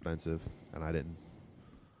super expensive, and I didn't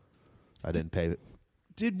pay it.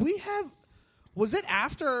 Did we have? Was it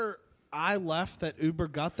after I left that Uber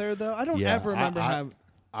got there though? I don't ever remember having.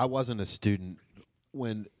 I wasn't a student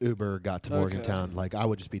when Uber got to Okay. Morgantown. Like I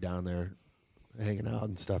would just be down there hanging out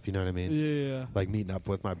and stuff. You know what I mean? Yeah. Like meeting up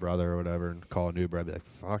with my brother or whatever and call an Uber. I'd be like,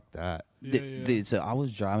 fuck that. Dude, so I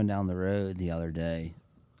was driving down the road the other day.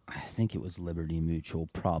 I think it was Liberty Mutual.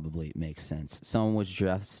 Probably it makes sense. Someone was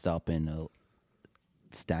dressed up in a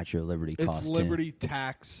Statue of Liberty It's costume. Liberty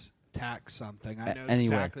tax something. I know Anyway,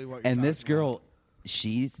 exactly what you're and this talking girl, about.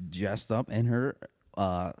 she's dressed up in her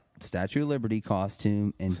Statue of Liberty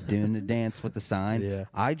costume and doing the dance with the sign. Yeah.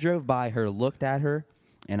 I drove by her, looked at her,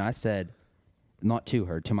 and I said, not to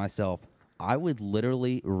her, to myself, I would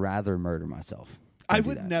literally rather murder myself. than I do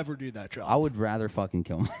would that. never do that job. I would rather fucking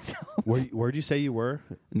kill myself. Where'd you say you were?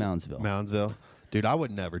 Moundsville. Moundsville. Dude, I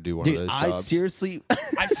would never do one Dude, of those I jobs. seriously.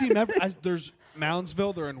 I see them there's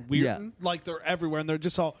Moundsville. They're in Weirton. Like they're everywhere, and they're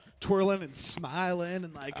just all twirling and smiling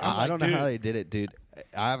and like. I don't know dude, how they did it, dude.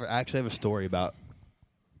 I actually have a story about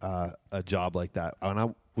a job like that. When I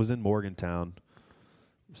was in Morgantown,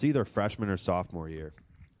 it's either freshman or sophomore year.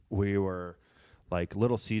 We were like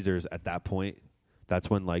Little Caesars at that point. That's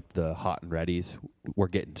when like the hot and readies were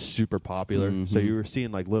getting super popular. So you were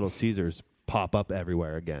seeing like Little Caesars pop up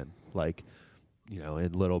everywhere again, like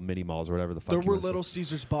in little mini malls or whatever the fuck. There you were wanna say. Little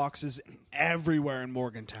Caesars boxes everywhere in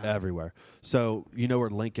Morgantown. Everywhere. So you know where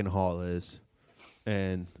Lincoln Hall is,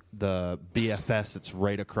 and the BFS that's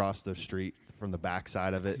right across the street from the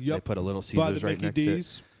backside of it. Yep. They put a Little By Caesars the right Mickey next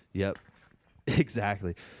D's. to it. Yep.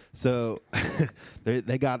 Exactly. So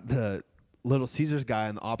they got the Little Caesars guy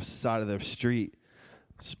on the opposite side of their street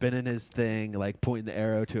spinning his thing, like pointing the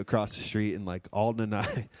arrow to across the street, and like Alden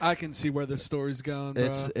and I can see where this story's going,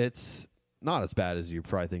 bro. it's not as bad as you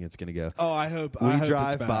probably think it's going to go. Oh, I hope. We I hope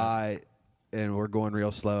drive it's bad. by and we're going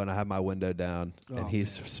real slow, and I have my window down, Oh, and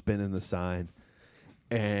he's man. spinning the sign,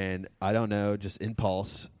 and I don't know, just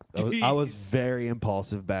impulse. I was Jeez. very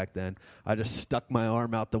impulsive back then. I just stuck my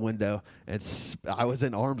arm out the window, and I was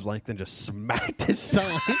in arm's length and just smacked his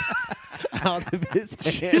sign out of his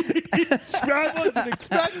hand. I wasn't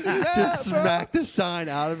expecting that. Just bro. smacked the sign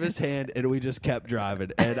out of his hand, and we just kept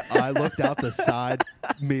driving. And I looked out the side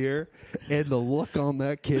mirror, and the look on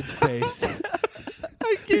that kid's face.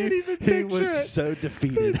 I can't even picture He was it. so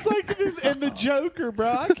defeated. It's like in the Joker, bro.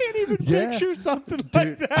 I can't even Yeah. picture something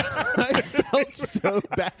like Dude, that. I felt so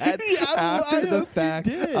bad Yeah, after I the hope you fact.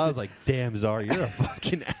 did. I was like, damn, Czar, you're a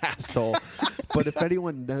fucking asshole. But if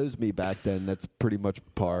anyone knows me back then, that's pretty much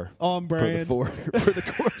par On for brand.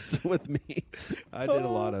 the course with me. I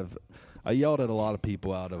yelled at a lot of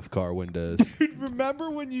people out of car windows. Dude, remember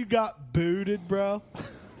when you got booted, bro?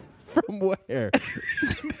 From where?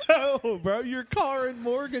 No, bro, your car in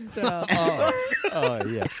Morgantown. Oh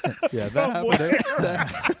yeah, yeah. That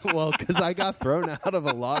happened. Well, because I got thrown out of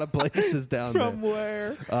a lot of places down From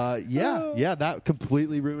there. where? Yeah. That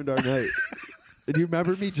completely ruined our night. Do you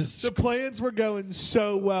remember me just? The plans were going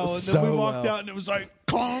so well, and then So we walked well. out, and it was like,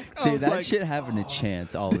 clonk. I Dude, was that like, shit happened to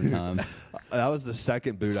Chance all the time. That was the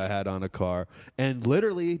second boot I had on a car, and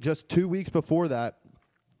literally just 2 weeks before that,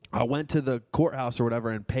 I went to the courthouse or whatever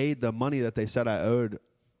and paid the money that they said I owed,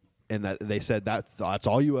 and that they said that's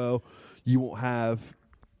all you owe. You won't have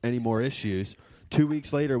any more issues. 2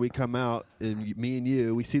 weeks later, we come out, and me and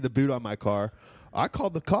you, we see the boot on my car. I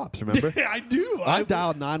called the cops. Remember? I do. I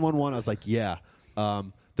dialed 911. I was like, yeah,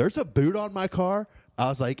 there's a boot on my car. I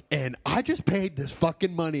was like, and I just paid this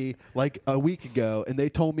fucking money like a week ago, and they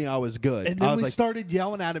told me I was good. And I then was we like, started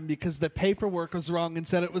yelling at him because the paperwork was wrong and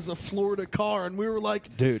said it was a Florida car, and we were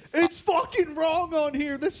like, Dude, it's fucking wrong on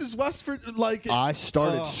here. This is West Virginia. Like, I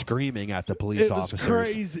started screaming at the police it was officers.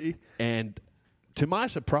 crazy. And to my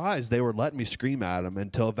surprise, they were letting me scream at him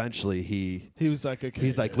until eventually He was like, okay.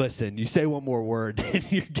 he's like, listen, you say one more word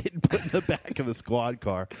and you're getting put in the back of the squad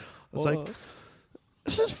car. I was like,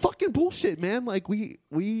 this is fucking bullshit, man. Like we're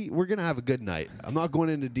gonna have a good night. I'm not going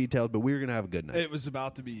into details, but we're gonna have a good night. it was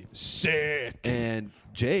about to be sick. And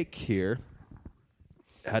Jake here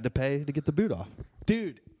had to pay to get the boot off.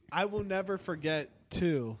 Dude, I will never forget,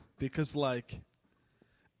 too, because, like,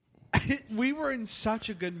 we were in such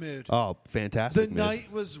a good mood. Oh, fantastic. The man.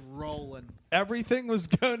 night was rolling. Everything was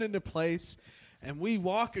going into place. And we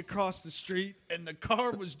walk across the street, and the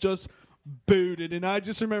car was just booted. And I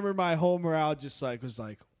just remember my whole morale just like was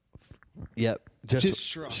like, Yep. Just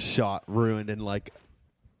shrunk. shot, ruined, and like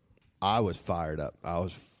I was fired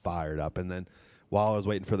up. And then while I was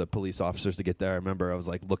waiting for the police officers to get there, I remember I was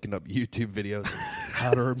like looking up YouTube videos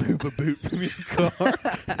how to remove a boot from your car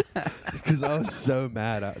because I was so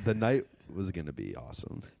mad. The night was going to be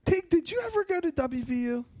awesome. Tig, did you ever go to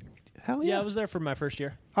WVU? Hell Yeah, I was there for my first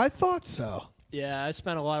year. I thought so. Yeah, I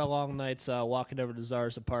spent a lot of long nights walking over to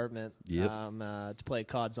Czar's apartment Yep. To play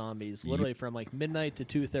COD Zombies, literally from like midnight to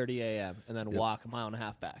 2:30 a.m. and then walk a mile and a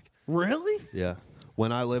half back. Really? Yeah.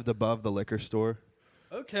 When I lived above the liquor store,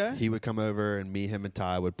 Okay. he would come over and me, him, and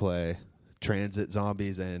Ty would play Transit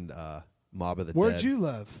Zombies and Mob of the Where'd Dead. you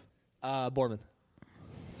live? Boardman.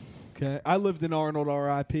 Okay. I lived in Arnold,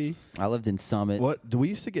 R.I.P. I lived in Summit. What? We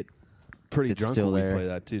used to get pretty It's drunk still when there. we played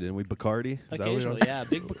that too, didn't we? Bacardi? Is that what we Occasionally, were- yeah.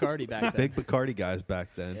 Big Bacardi back then. Big Bacardi guys back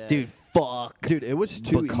then. Yeah. Dude, fuck. Dude, it was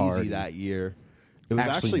too Bacardi. easy that year. It was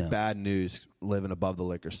Actually, actually no. bad news living above the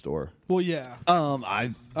liquor store. Well, yeah.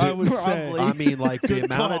 I would say. probably. I mean, like the Good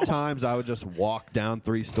amount call. of times I would just walk down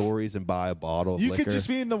 3 stories and buy a bottle of You liquor. could just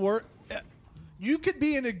be in the worst. You could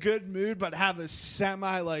be in a good mood, but have a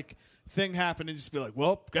semi like thing happen and just be like,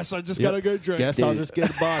 "Well, guess I just Yep. gotta go drink." Guess I'll Dude. just get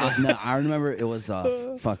a bottle. No, I remember it was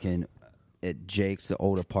fucking at Jake's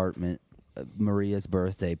old apartment, Maria's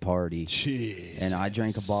birthday party. Jeez. And I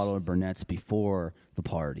drank a bottle of Burnett's before the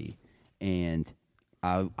party, and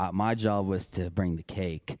I my job was to bring the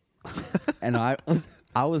cake, and I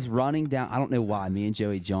was running down. I don't know why. Me and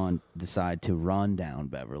Joey John decided to run down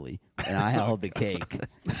Beverly, and I held the cake,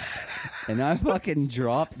 and I fucking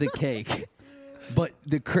dropped the cake. But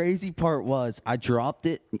the crazy part was I dropped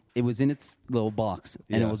it. It was in its little box,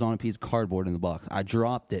 and Yeah. it was on a piece of cardboard in the box. I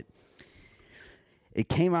dropped it. It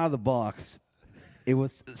came out of the box. It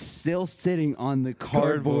was still sitting on the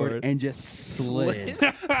cardboard Cardboard. and just slid.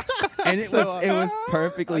 And it So, was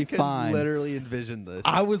perfectly I can fine. literally envision this.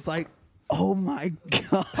 I was like, "Oh my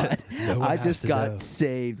god!" one I has just to got know.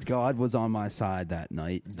 saved. God was on my side that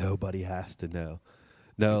night. Nobody has to know.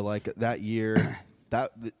 No, like that year,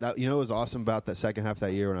 that you know what was awesome about that second half of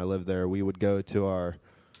that year when I lived there. We would go to our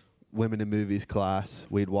women in movies class.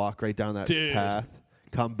 We'd walk right down that Dude. path,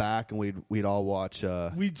 come back, and we'd all watch.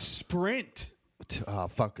 We'd sprint.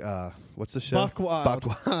 What's the show? Buck Wild.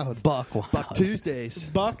 Buck Wild. Buck Wild. Buck Tuesdays.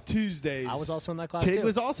 Buck Tuesdays. I was also in that class Tig too.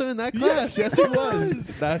 was also in that Yes, class. he Yes, he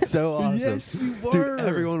was. That's so awesome. Yes, you were. Dude,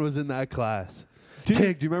 everyone was in that class. Dude.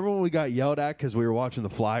 Tig, do you remember when we got yelled at because we were watching the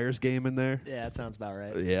Flyers game in there? Yeah, that sounds about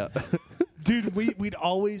right. Yeah. Dude, we'd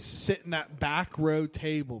always sit in that back row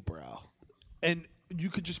table, bro. And you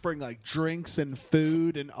could just bring like drinks and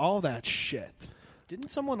food and all that shit. Didn't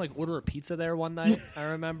someone like order a pizza there one night?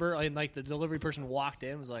 I remember, and like the delivery person walked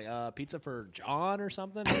in, was like, "Pizza for John or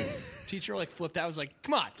something." And teacher like flipped out, was like,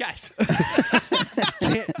 "Come on, guys."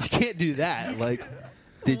 You can't do that. Like,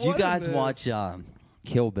 Did you What a guys move. watch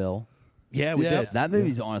Kill Bill? yeah, we Yeah. did. That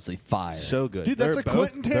movie's honestly fire. So good. Dude, that's They're a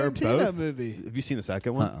both- Quentin they're Tarantino both- movie. Have you seen the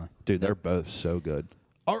second one? Dude, they're both so good.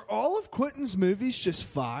 Are all of Quentin's movies just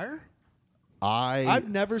fire? I've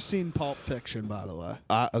never seen Pulp Fiction, by the way.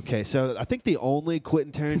 Okay, so I think the only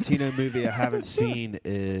Quentin Tarantino movie I haven't seen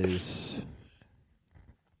is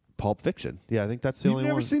Pulp Fiction. Yeah, I think that's the You've only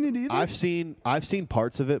never one. seen it either? I've seen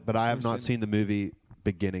parts of it, but I have Never not seen seen the movie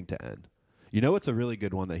beginning to end. You know what's a really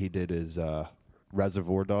good one that he did is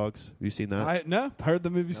Reservoir Dogs. Have you seen that? No, heard the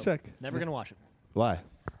movie's sick. Never gonna watch it Why?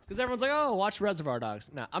 because everyone's like, "Oh, watch Reservoir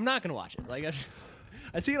Dogs." No, I'm not gonna watch it. Like,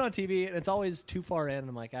 I see it on TV and it's always too far in. And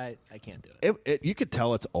I'm like, I can't do it. You could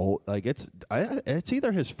tell it's old. Like it's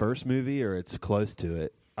either his first movie or it's close to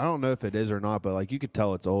it. I don't know if it is or not, but like you could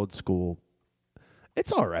tell it's old school.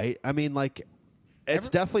 It's all right. I mean, like it's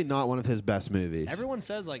definitely not one of his best movies. Everyone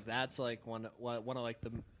says like that's like one of like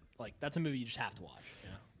the like that's a movie you just have to watch. You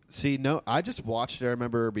know? See, no, I just watched it. I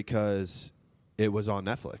remember because it was on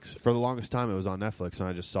Netflix. For the longest time, it was on Netflix, and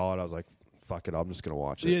I just saw it. I was like, "Fuck it, I'm just gonna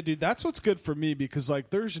watch it." Yeah, dude, that's what's good for me because like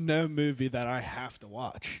there's no movie that I have to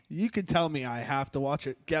watch. You can tell me I have to watch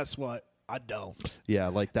it. Guess what? I don't. Yeah,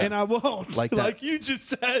 like that. And I won't. Like that- like you just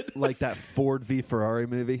said. Like that Ford v Ferrari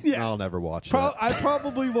movie. Yeah. I'll never watch that. I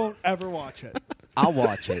probably won't ever watch it. I'll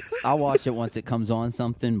watch it. I'll watch it once it comes on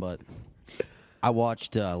something. But I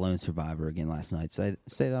watched Lone Survivor again last night. Say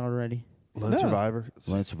that already. Lone No. Survivor.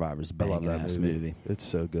 Lone Survivor's a I love banging that ass movie. movie. It's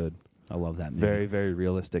so good. I love that movie. Very, very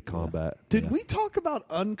realistic combat. Did Yeah. we talk about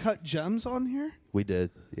Uncut Gems on here? We did.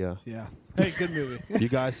 Yeah. Yeah. Hey, good movie.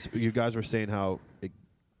 you guys were saying how it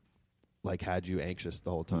like had you anxious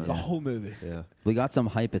the whole time. The whole movie. Yeah. We got some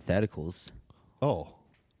hypotheticals. Oh.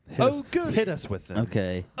 Good. Hit us with them.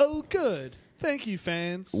 Okay. Oh, good. Thank you,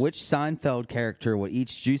 fans. Which Seinfeld character would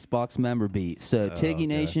each Juice Box member be? So Tiggy okay.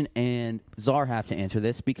 Nation and Czar have to answer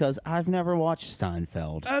this because I've never watched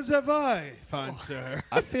Seinfeld. As have I, fine sir.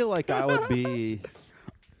 I feel like I would be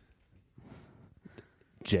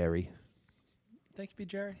Jerry. Think you'd be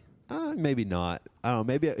Jerry? Maybe not. I don't know.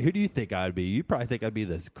 Maybe who do you think I'd be? You probably think I'd be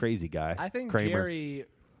this crazy guy. I think Kramer. Jerry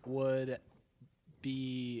would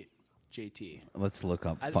be JT. Let's look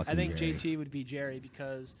up I fucking think Jerry. JT would be Jerry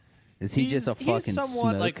because Is he just a fucking he's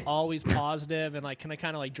somewhat smoke? like always positive and like can I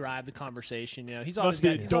kind of like drive the conversation. You know, he's always be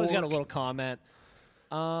a got a dork. little comment.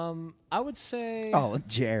 I would say. Oh,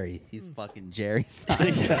 Jerry. He's fucking Jerry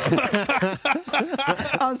Seinfeld.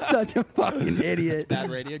 I'm such a fucking idiot. Bad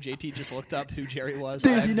radio. JT just looked up who Jerry was.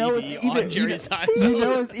 Dude, on you know IMDb what's on even Jerry Seinfeld. you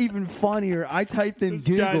know what's even funnier? I typed in This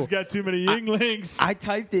Google. guy's got too many Yinglings. I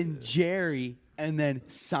typed in Jerry and then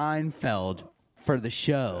Seinfeld for the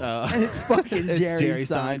show, and it's fucking Jerry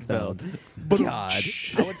Seinfeld. God,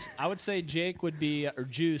 I would say Jake would be or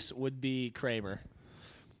Juice would be Kramer.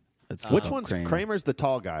 Let's Which look up one's Kramer. Kramer's the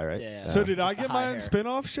tall guy, right? Yeah. So did I get High my own hair.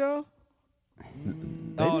 spin-off show? They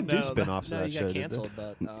Oh, didn't do no, spin-offs of No, that you show. got did they? canceled,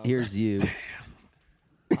 but Here's you.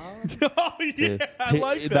 Oh yeah, I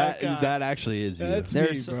like that guy. That actually is you. That's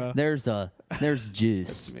There's me, bro. there's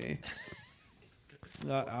Juice. That's me.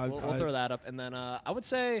 we'll throw that up, and then I would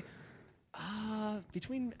say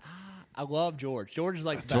between. I love George. George is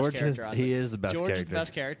like the George best character. he is the best George character. is the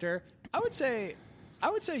best character. I would say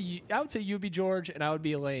you'd be George, and I would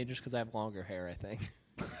be Elaine, just because I have longer hair. I think.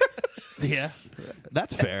 Yeah,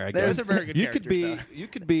 that's fair. I There's guess. a very good You could be. characters, You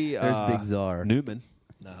could be. There's Big Czar. Newman.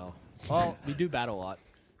 No. Well, we do battle a lot.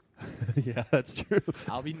 Yeah, that's true.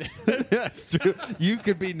 I'll be. That's true. You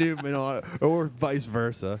could be Newman or vice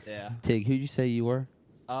versa. Yeah. Tig, who'd you say you were?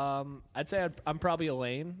 I'd say I'm probably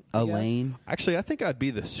Elaine. I guess. Elaine. Actually, I think I'd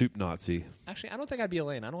be the soup Nazi. Actually, I don't think I'd be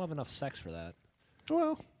Elaine. I don't have enough sex for that.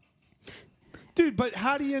 Well, Dude, but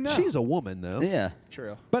how do you know? she's a woman though. Yeah.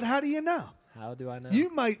 True. But how do you know? How do I know?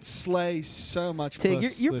 You might slay so much. Tig,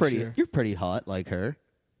 puss you're this pretty. year. You're pretty hot like her.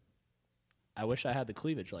 I wish I had the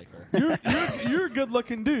cleavage like her. You're a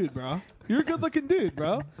good-looking dude, bro. You're a good-looking dude,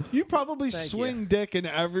 bro. You probably Thank swing you. dick in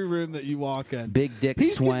every room that you walk in. Big dick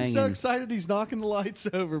He's getting swanging. so excited he's knocking the lights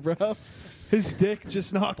over, bro. His dick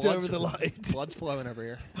just knocked Blood's- over the lights. Blood's flowing over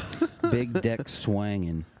here. Big dick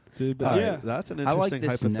swanging. Dude, but All right. yeah. That's an I like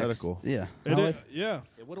interesting this hypothetical. Next, yeah. It I is- like- yeah.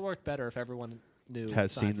 It would have worked better if everyone knew.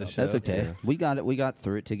 Has seen the Seinfeld. show. That's okay. Yeah. We got it. We got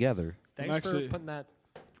through it together. Thanks actually- for putting that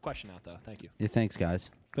question out, though. Thank you. Yeah, thanks,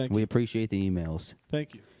 guys. Thank We you. appreciate the emails.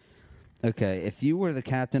 Thank you. Okay, if you were the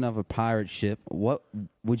captain of a pirate ship, what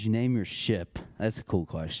would you name your ship? That's a cool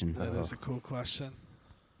question. That is a cool question.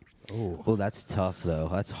 Oh, that's tough though.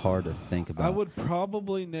 That's hard to think about. I would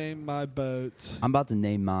probably name my boat. I'm about to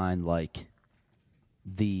name mine like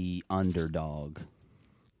the Underdog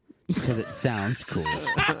because it sounds cool.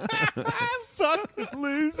 Fuck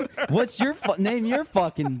loser. What's your name? Your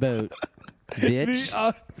fucking boat, bitch.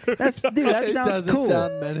 That's dude. That It sounds doesn't cool.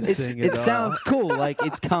 sound menacing it at all. sounds cool. Like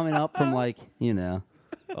it's coming up from like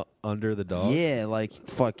Under the dog. yeah, like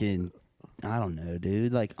fucking I don't know,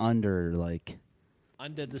 dude. Like under, like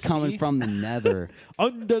Under the coming sea. from the nether.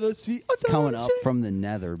 Under the sea. It's coming up from the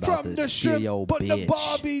nether about From to the steal ship, your old but the bitch.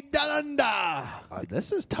 Bobby down under.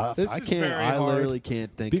 This is tough. This I is can't. very I hard literally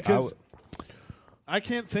can't think. Because I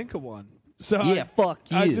can't think of one. So Yeah, fuck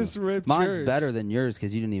you. I just ripped Mine's yours. better than yours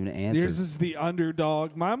because you didn't even answer. Yours is the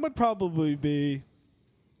underdog. Mine would probably be.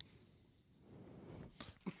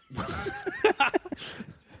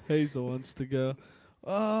 Hazel wants to go.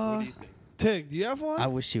 what do you think? Tig, do you have one? I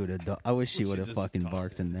wish she would have. I wish she would have just fucking talked.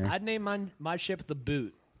 barked in there. I'd name my ship the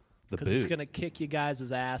Boot. The Because it's boot. gonna kick you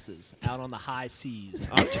guys' asses out on the high seas.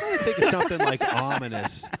 I'm trying to think of something like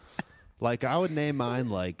ominous. Like I would name mine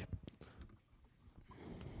like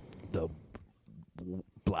the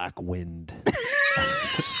Black Wind.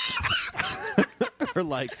 Or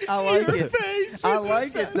like I like it. I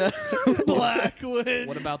like it. Though. Black Wind.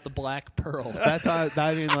 What about the Black Pearl? that's how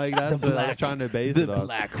I mean like that's The what I was black- trying to base the it on.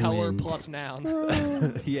 black Color wind. plus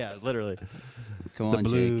noun. Yeah, literally. Come The on,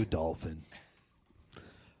 blue Jake. dolphin.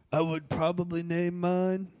 I would probably name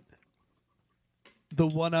mine the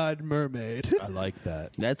One-Eyed Mermaid. I like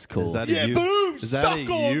that. That's cool. Is that Yeah, a, boom, is that suck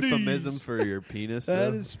a on euphemism these. for your penis?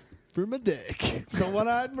 That though? is for my dick. The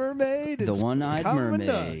One-Eyed Mermaid the is one-eyed coming up.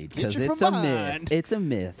 mermaid Get because you it's from a behind. myth. It's a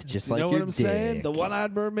myth, just You like know your what I'm saying? dick. The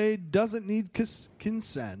One-Eyed Mermaid doesn't need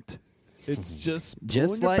consent. It's just Just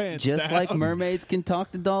pulling your like pants just down. like mermaids can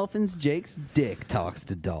talk to dolphins, Jake's dick talks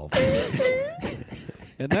to dolphins.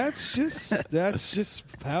 And that's just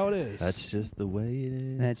how it is. That's just the way it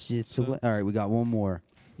is. That's just the way. All right, we got one more.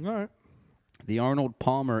 all right. The Arnold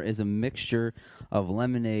Palmer is a mixture of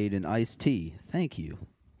lemonade and iced tea. Thank you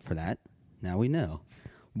for that. Now we know.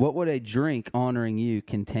 What would a drink honoring you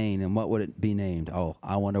contain, and what would it be named? Oh,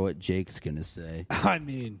 I wonder what Jake's gonna say. I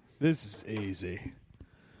mean, this is easy.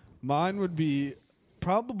 Mine would be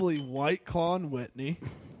probably White Claw and Whitney,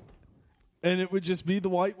 and it would just be the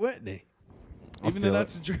White Whitney. Even though feel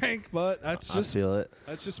that's a drink, but that's I just feel it.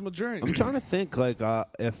 that's just my drink. I'm trying to think like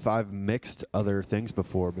if I've mixed other things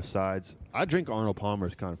before besides I drink Arnold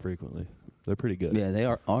Palmer's kind of frequently. They're pretty good. Yeah, they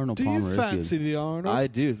are. Arnold Do Palmer you is fancy good. the Arnold? I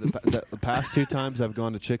do. The past 2 times I've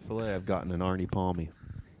gone to Chick-fil-A, I've gotten an Arnie Palmy.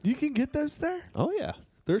 You can get those there. Oh yeah.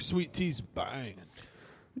 Their sweet tea's banging.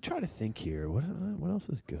 I'm trying to think here. What else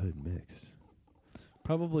is good mix?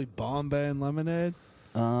 Probably Bombay and lemonade.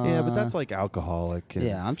 Yeah, but that's like alcoholic. and-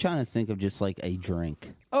 Yeah, I'm trying to think of just like a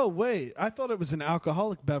drink. Oh wait, I thought it was an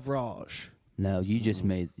alcoholic beverage. No, you just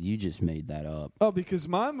made that up. Oh, because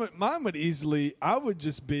mine would easily. I would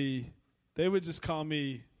just be. They would just call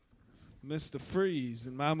me Mr. Freeze,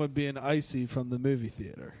 and mine would be an icy from the movie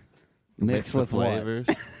theater Mixed with what?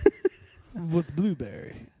 with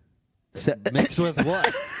blueberry. Mixed with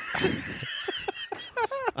what?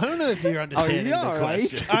 I don't know if you're understanding you the all right?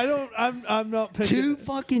 question. I don't. I'm not picking. Two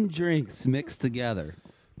fucking drinks mixed together.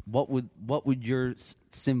 What would your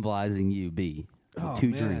symbolizing you be? Oh, Two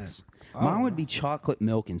man. drinks. I Mine don't would be chocolate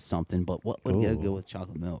milk and something, but what would Ooh. go with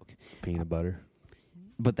chocolate milk? Peanut butter.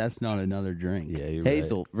 But that's not another drink. Yeah, you're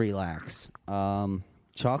Hazel, relax.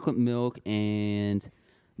 Chocolate milk, and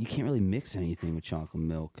you can't really mix anything with chocolate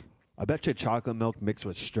milk. I bet you chocolate milk mixed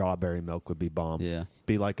with strawberry milk would be bomb. Yeah.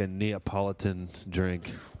 Be like a Neapolitan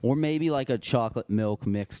drink. Or maybe like a chocolate milk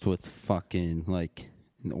mixed with fucking like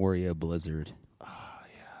an Oreo Blizzard.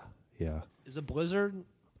 Yeah. Is a Blizzard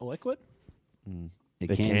a liquid? It It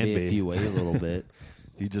can can be be. if you wait a little bit.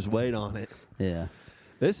 You just wait on it. Yeah.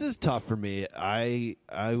 This is tough for me. I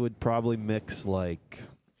would probably mix like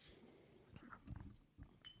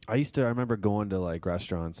I remember going to like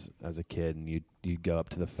restaurants as a kid and you'd go up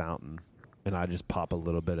to the fountain and I just pop a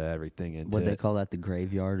little bit of everything into What it. they call that, the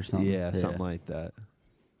graveyard or something? Yeah, something like that.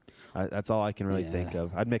 That's all I can really Yeah. think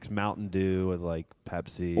of. I'd mix Mountain Dew with like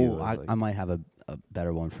Pepsi. Oh, with, I like, might have a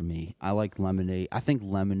better one for me. I like lemonade. I think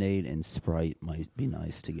lemonade and Sprite might be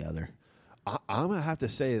nice together. I'm gonna have to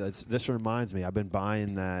say that this reminds me. I've been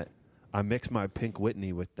buying that. I mix my Pink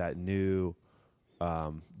Whitney with that new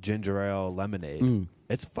ginger ale lemonade.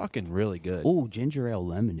 It's fucking really good. Oh, ginger ale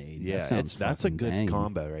lemonade. yeah, that sounds that's a fucking good banging.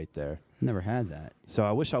 combo right there. Never had that. So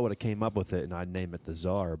I wish I would have came up with it and I'd name it the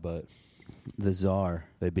Czar, but The Czar,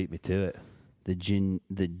 they beat me to it. the gin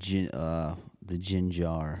jar.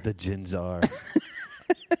 The Gin Czar.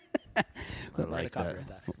 Quit like that. copyright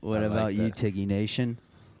that. What I about like you, that. Tiggy Nation?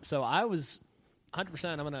 So I was 100%.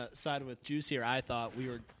 I'm going to side with Juice here. I thought we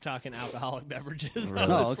were talking alcoholic beverages,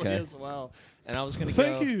 Really? honestly, Oh, okay. as well. And I was going to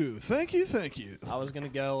go. Thank you. I was going to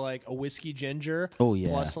go like a whiskey ginger. Oh, yeah.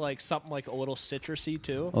 Plus like something like a little citrusy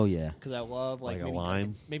too. Oh yeah. Because I love like, Like a maybe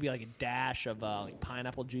lime? maybe like a dash of like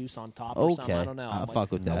pineapple juice on top or something. Okay. I don't know. I'll Like,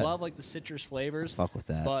 fuck with I that. love like the citrus flavors. Fuck with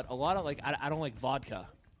that. But a lot of like I don't like vodka.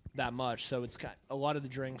 that much. So it's a lot of the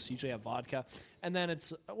drinks usually have vodka, and then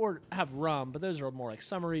or have rum, but those are more like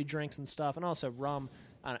summery drinks and stuff, and also rum.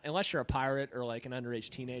 Unless you're a pirate or like an underage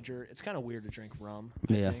teenager, it's kind of weird to drink rum.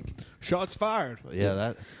 I think. Shots fired.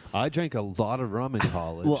 Yeah, I drank a lot of rum in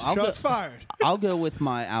college. Well, Shots fired. I'll go with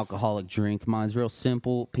my alcoholic drink. Mine's real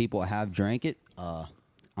simple. People have drank it.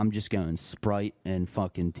 I'm just going Sprite and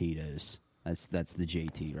fucking Tito's. That's the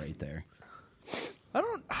JT right there.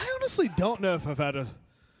 I honestly don't know if I've had a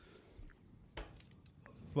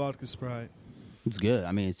vodka Sprite. It's good.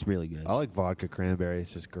 I mean, it's really good. I like vodka cranberry.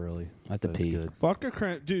 It's just girly. I have to But pee. It's good.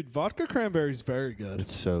 Vodka cranberry is very good.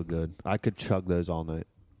 It's so good. I could chug those all night.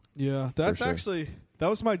 Yeah, that's sure. actually that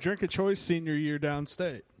was my drink of choice senior year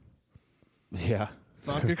downstate. Yeah.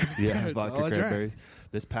 Vodka cranberry. Yeah, That's vodka all I drank. cranberry.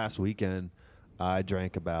 This past weekend, I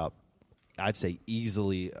drank about, I'd say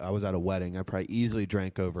easily, I was at a wedding. I probably easily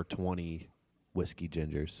drank over 20 whiskey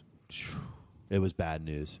gingers. It was bad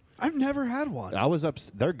news. I've never had one. I was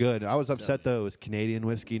they're good. I was upset though. It was Canadian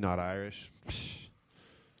whiskey, not Irish.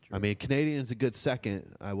 I mean, Canadian's a good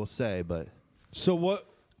second, I will say, but So what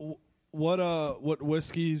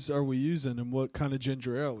whiskeys are we using, and what kind of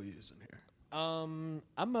ginger ale are we using here?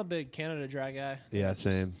 I'm a big Canada Dry guy. yeah,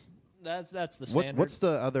 same. That's the standard. What's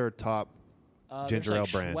the other top ginger ale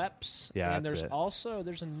there's like brand? Schweppes, Yeah, and that's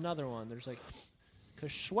there's another one. There's like,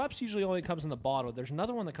 because Schweppes usually only comes in the bottle. There's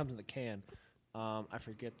another one that comes in the can. I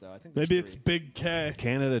forget though. I think there's Maybe it's three. Big K.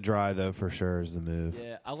 Canada Dry though for sure is the move.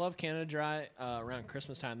 Yeah, I love Canada Dry. Around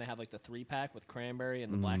Christmas time, they have like the 3-pack with cranberry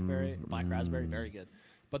and the blackberry, black raspberry. Very good,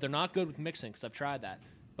 but they're not good with mixing because I've tried that.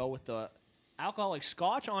 But with the alcoholic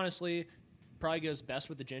Scotch, honestly, probably goes best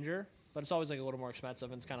with the ginger. But it's always like a little more expensive,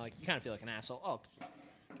 and it's kind of like you kind of feel like an asshole. Oh,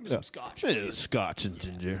 give me some Scotch. Yeah, Scotch and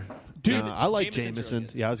ginger. Dude, I like Jameson's Jameson. really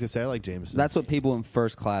good. Yeah, I was gonna say I like Jameson. That's what people in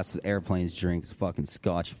first class airplanes drink. Is fucking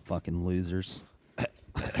Scotch. Fucking losers.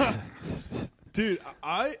 Dude,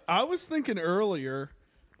 I was thinking earlier,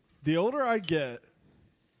 the older I get,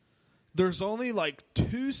 there's only like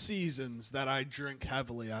 2 seasons that I drink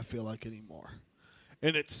heavily, I feel like, anymore.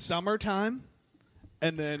 And it's summertime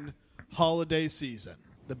and then holiday season,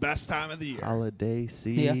 the best time of the year. holiday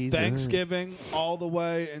season. Thanksgiving all the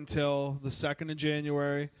way until the 2nd of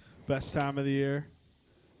January, best time of the year.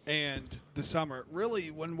 And the summer.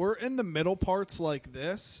 Really, when we're in the middle parts like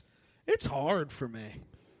this, it's hard for me.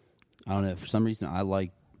 I don't know. For some reason, I like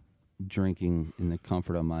drinking in the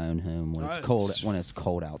comfort of my own home when it's cold. When it's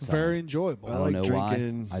cold outside. Very enjoyable. I I don't like know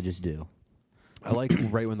drinking- why. I just do. I like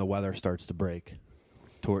right when the weather starts to break,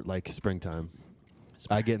 toward like springtime.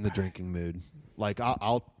 I get in the drinking mood. Like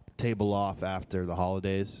I'll table off after the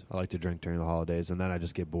holidays. I like to drink during the holidays, and then I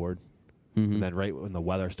just get bored. And then right when the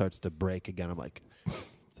weather starts to break again, I'm like,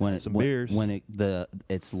 When some beers. when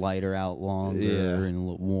it's lighter out longer Yeah. and a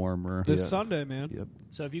little warmer. This Sunday, man. yep.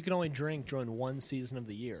 So if you could only drink during one season of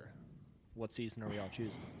the year, what season are we all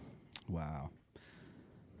choosing? Wow.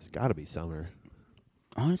 It's got to be summer.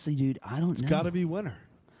 Honestly, dude, I don't It's know. got to be winter.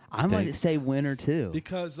 I might think. say winter too.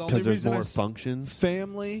 Because the only Because there's reason more is functions,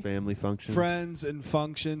 family functions. friends and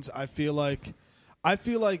functions. I feel like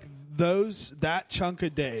that chunk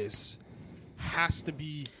of days has to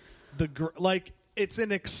be like it's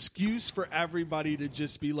an excuse for everybody to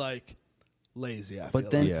just be like lazy.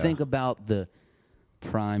 But then Yeah. think about the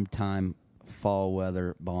prime time fall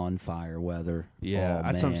weather, bonfire weather. Yeah, Oh,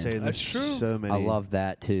 that's what I'm man. saying. That's There's true. So many. I love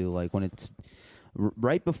that too. Like when it's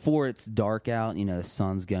right before it's dark out, the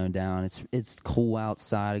sun's going down. It's cool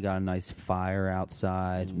outside. I got a nice fire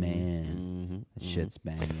outside. Man, that shit's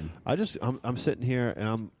banging. I'm sitting here and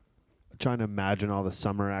I'm trying to imagine all the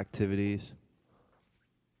summer activities.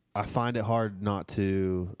 I find it hard not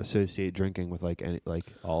to associate drinking with like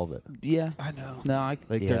all of it. Yeah, I know. no, I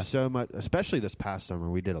Like yeah. there's so much, especially this past summer,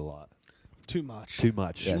 we did a lot. Too much. Too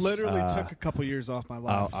much. Yes. Literally took a couple years off my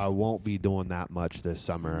life. I won't be doing that much this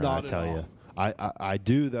summer. Not I at tell all. you. I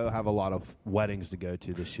do though have a lot of weddings to go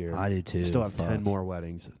to this year. I do too. Still have Fuck. 10 more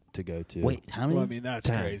weddings to go to. Wait, how many? Well, I mean, that's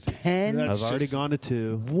 10. crazy. 10? That's I've already just- gone to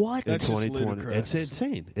 2. What? In That's just 2020. ludicrous. It's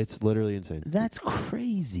insane. It's literally insane. That's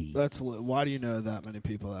crazy. Why do you know that many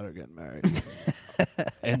people that are getting married?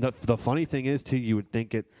 And the funny thing is too, you would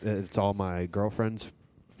think it's all my girlfriend's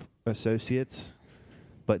associates,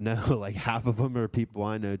 but no, like half of them are people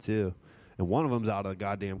I know too, and one of them's out of the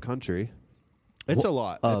goddamn country. It's a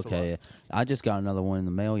lot. It's a Okay, lot. I just got another one in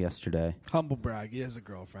the mail yesterday. Humble brag. He has a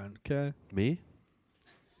girlfriend. Okay. Me?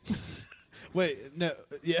 Wait. No.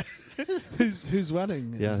 Yeah. whose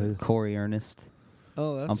wedding? Yeah. Is it? Corey Ernest.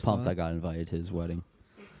 Oh, that's I'm pumped. fun. I got invited to his wedding.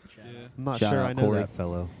 I'm not Shout sure out I know Corey. that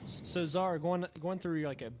fellow. So Czar, going through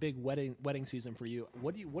like a big wedding season for you.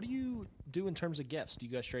 What do you do in terms of gifts? Do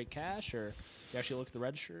you go straight cash, or do you actually look at the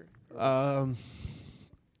register?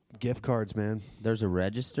 Gift cards, man. There's a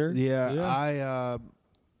register. Yeah, Yeah. I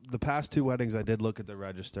the past 2 weddings I did look at the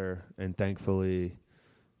register, and thankfully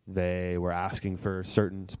they were asking for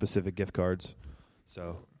certain specific gift cards.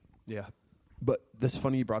 So, yeah. But this is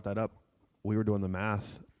funny you brought that up. We were doing the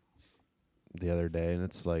math the other day, and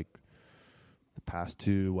it's like the past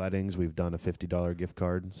 2 weddings we've done a $50 gift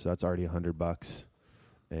card, so that's already $100,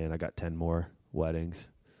 and I got 10 more weddings.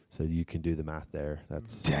 So you can do the math there.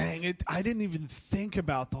 That's Dang it! I didn't even think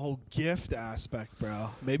about the whole gift aspect, bro.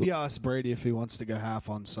 Maybe I'll ask Brady if he wants to go half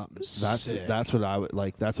on something. Sick. that's what I would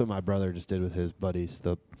like. That's what my brother just did with his buddies.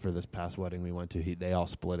 For this past wedding we went to, they all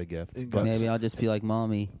split a gift. But Maybe I'll just be like,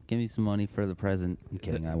 "Mommy, give me some money for the present." I'm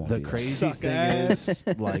kidding. I won't. the do that. crazy Suck thing ass.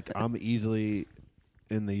 is, like, I'm easily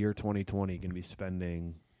in the year 2020 going to be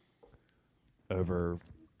spending over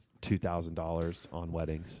 $2,000 on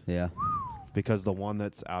weddings Yeah. because the one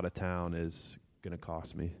that's out of town is going to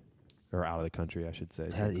cost me, or out of the country, I should say.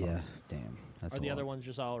 is gonna Yeah. cost. Damn. That's Are a the lot. other ones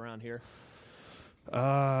just all around here?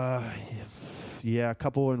 Yeah, a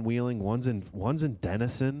couple in Wheeling. One's in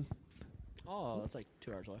Denison, Oh, that's like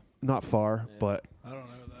 2 hours away. not far, Yeah. but I don't know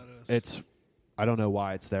who that is. it's. I don't know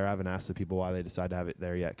why it's there. I haven't asked the people why they decide to have it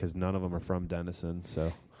there yet, because none of them are from Denison.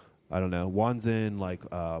 So I don't know. One's in like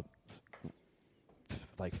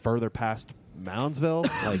further past Moundsville,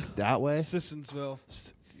 like that way. Sissonsville.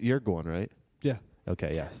 You're going right? Yeah.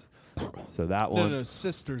 Okay. Yes. So that No, one. no,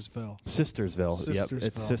 Sistersville. Sistersville. Yep,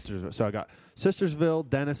 it's Sistersville. Sistersville. So I got Sistersville,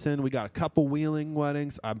 Denison. We got a couple Wheeling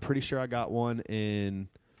weddings. I'm pretty sure I got one in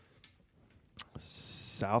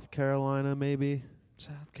South Carolina, maybe.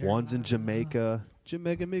 South Carolina. One's in Jamaica.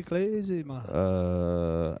 Jamaica me crazy, man.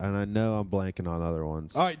 And I know I'm blanking on other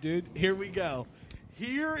ones. All right, dude. Here we go.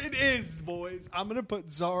 Here it is, boys. I'm gonna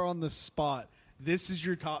put Czar on the spot. This is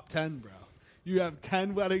your top 10, bro. You have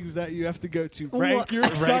 10 weddings that you have to go to. Rank your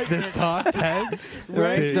excitement. top 10.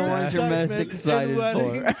 Rank Dude, your the ones you're most excitement in excited for.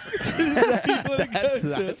 weddings that you wanna go to.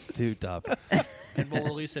 That's too tough. And we'll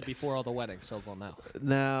release it before all the weddings, so they'll know.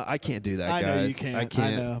 No, I can't do that, I guys. know you can't. I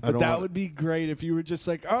can't. I know. I But don't that want- would be great if you were just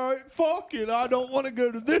like, all right, fuck it. I don't want to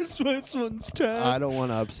go to this one's 10. I don't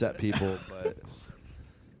want to upset people,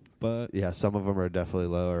 but yeah, some of them are definitely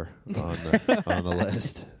lower on the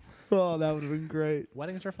list. Oh, that would have been great.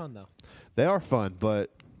 Weddings are fun, though. They are fun, but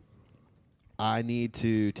I need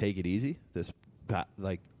to take it easy.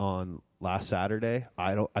 Like on last Saturday,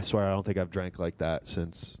 I swear I don't think I've drank like that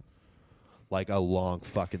since like a long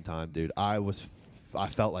fucking time, dude. I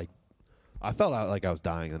felt like I was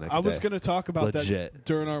dying the next day. I was going to talk about Legit. that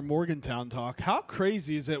during our Morgantown talk. How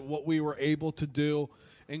crazy is it what we were able to do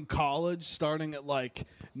in college starting at like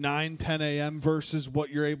 9, 10 a.m. versus what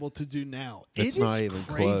you're able to do now? It's It not is even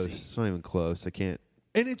crazy. close. It's not even close. I can't.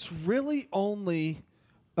 And it's really only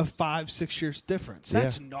a 5-6 years difference.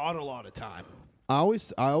 That's not a lot of time. I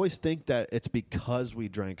always think that it's because we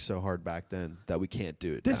drank so hard back then that we can't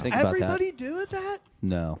do it. Does now. Think about everybody do that?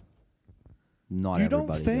 No. Not You don't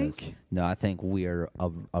everybody does. think? No, I think we're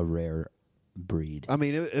a rare breed. I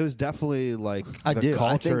mean, it was definitely like I the do. I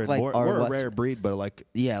culture, think, and like, we're our a West- rare breed, but like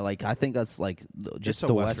Yeah, like I think that's like just a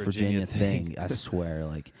the West West Virginia Virginia thing. I swear.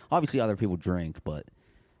 Like obviously other people drink, but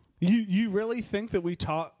You really think that we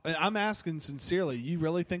taught? I'm asking sincerely. You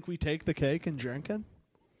really think we take the cake and drink it?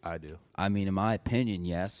 I do. I mean, in my opinion,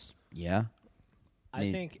 yes. Yeah. I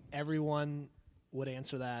mean- think everyone would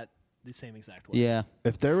answer that the same exact way. Yeah.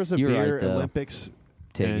 If there was a You're beer right, though. Olympics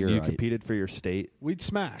Tig, and you're you right. competed for your state, We'd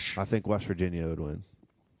smash. I think West Virginia would win.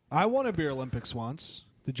 I won a beer Olympics once.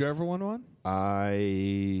 Did you ever win one?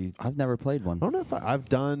 I I've never played one. don't know if I've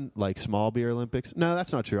done like small beer Olympics. No,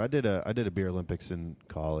 that's not true. I did a beer Olympics in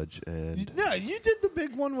college, and Yeah, you did the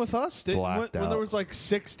big one with us, didn't you? Blacked When there out. was like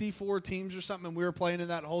 64 teams or something, and we were playing in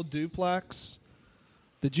that whole duplex.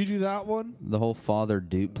 Did you do that one? The whole father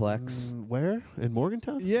duplex. where in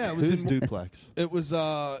Morgantown? Yeah, it was Who's in duplex. It was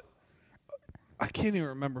I can't even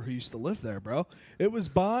remember who used to live there, bro. It was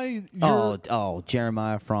by your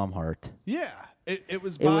Jeremiah Fromhart. yeah. It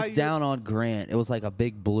was It by was your- down on Grant. It was like a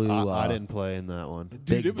big blue. I didn't play in that one. Dude,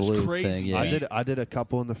 big it was blue crazy. thing, yeah. I did a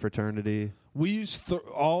couple in the fraternity. We used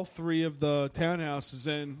all 3 of the townhouses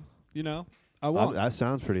in. You know, I won. That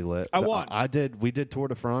sounds pretty lit. I won. We did Tour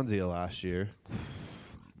de Franzia last year.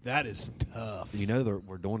 That is tough. You know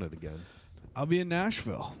we're doing it again. I'll be in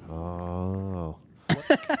Nashville. Oh.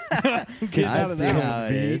 Getting I out of see that how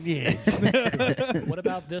it is. What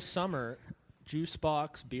about this summer? Juice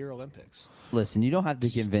box beer Olympics. Listen, you don't have to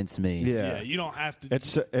convince me. Yeah, you don't have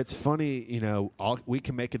to. It's funny, we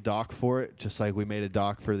can make a doc for it, just like we made a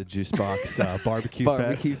doc for the Juice Box barbecue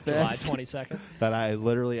fest. July 22nd. That I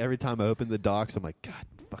literally every time I open the docs, I'm like, God,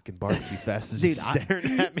 fucking barbecue fest is Dude, just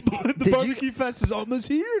staring at me. The barbecue fest is almost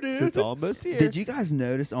here, dude. It's almost here. Did you guys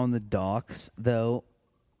notice on the docs though?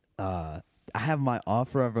 I have my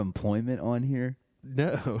offer of employment on here.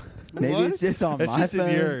 No. Maybe What? it's just on It's my just phone.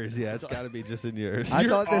 in yours. Yeah, it's got to be just in yours. I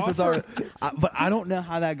Your thought this was our, offer? but I don't know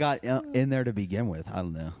how that got in there to begin with. I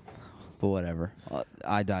don't know, but whatever.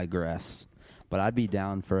 I digress. But I'd be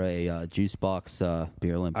down for a juice box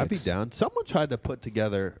beer Olympics. I'd be down. Someone tried to put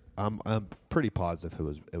together. I'm pretty positive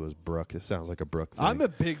it was Brooke. It sounds like a Brooke thing. I'm a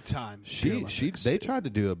big time. They tried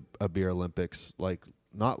to do a beer Olympics like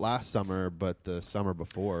not last summer but the summer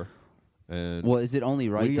before, and Well, is it only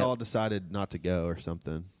right? we that- all decided not to go or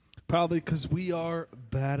something. Probably because we are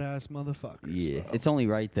badass motherfuckers. Yeah. bro. It's only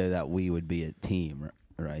right though that we would be a team,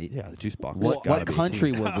 right? Yeah, the juice box. What gotta be a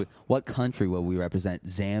country team. would we? What country would we represent?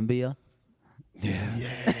 Zambia.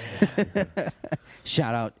 Yeah.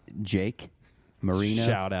 Shout out Jake Marino.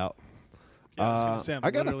 Shout out. Yeah, I was gonna say, I'm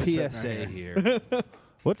I got a literally sitting right PSA here.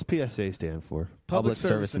 What's PSA stand for? Public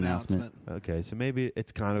service announcement. Okay, so maybe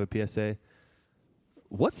it's kind of a PSA.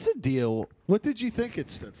 What's the deal? What did you think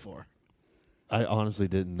it stood for? I honestly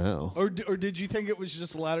didn't know. Or did you think it was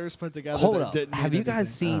just letters put together? Hold that up. didn't Have mean you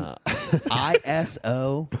guys anything? seen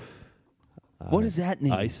ISO? What does that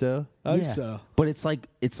mean? ISO? ISO. But it's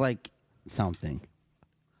like something.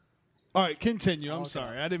 All right, continue. I'm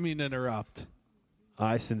sorry. I didn't mean to interrupt.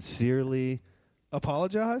 I sincerely.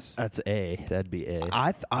 Apologize? That's A. That'd be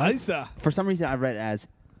A. ISA. For some reason, I read it as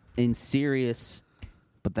in serious,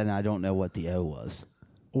 but then I don't know what the O was.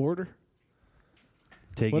 Order?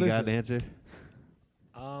 Take What you is got it? an answer?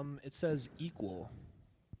 It says equal.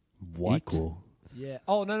 What? Equal. Yeah.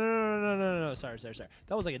 Oh no. Sorry.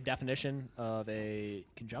 That was like a definition of a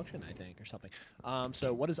conjunction, I think, or something.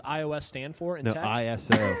 So what does iOS stand for in No, text?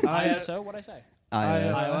 ISO. ISO. What did I say?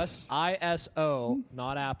 iOS. ISO,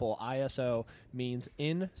 not Apple. ISO means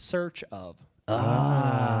in search of.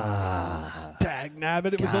 Dag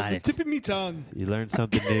nabbit. It was Got on the it. tip of me tongue. You learn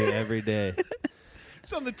something new every day.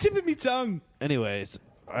 It's on the tip of me tongue. Anyways,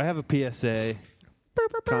 I have a PSA.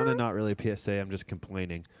 Kind of not really a PSA. I'm just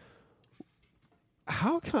complaining.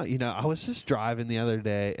 How come, I was just driving the other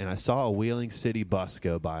day and I saw a Wheeling City bus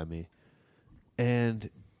go by me. And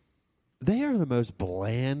they are the most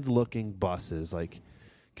bland looking buses. Like,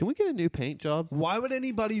 can we get a new paint job? Why would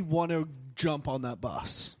anybody want to jump on that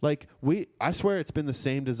bus? Like, I swear it's been the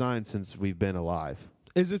same design since we've been alive.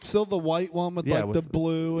 Is it still the white one with Yeah, like with the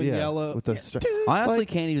blue and yellow? With the I honestly like,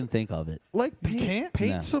 can't even think of it. like can't?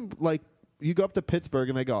 paint No. some, like, you go up to Pittsburgh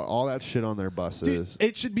and they got all that shit on their buses. Dude,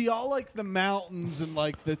 it should be all like the mountains and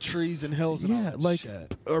like the trees and hills and all Yeah, that like,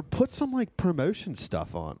 shit. or put some like promotion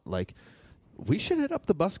stuff on. Like, we should hit up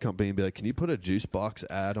the bus company and be like, "Can you put a juice box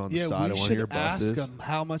ad on the side we of one should of your buses?" ask them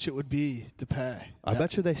how much it would be to pay. I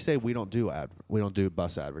bet you they say we don't do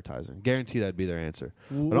bus advertising. Guarantee that'd be their answer.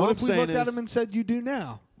 But all What I'm if we saying looked at is- them and said, "You do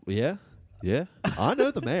now"? Yeah, I know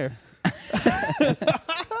the mayor.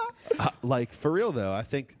 Like, for real though, I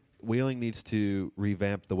think Wheeling needs to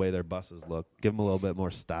revamp the way their buses look. Give them a little bit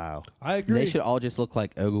more style. I agree. They should all just look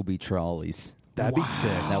like Ogilvy trolleys. That'd be sick.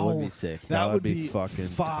 That would be sick. That would be be fucking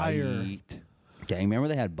fire. tight. Dang, remember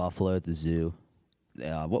they had buffalo at the zoo?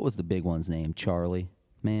 What was the big one's name? Charlie?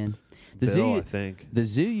 Man. The Bill, zoo, I think. The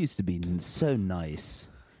zoo used to be so nice.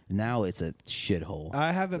 Now it's a shithole.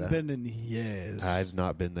 I haven't been in years. I've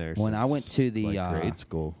not been there When since I went to the, like, grade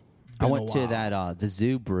school. I been went a to while. that the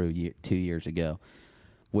zoo brew 2 years ago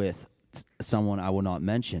with someone I will not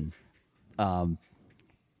mention. All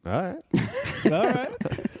right. all right.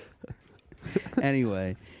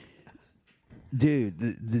 Anyway, dude,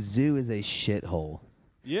 the zoo is a shithole.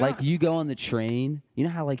 Yeah. Like, you go on the train. You know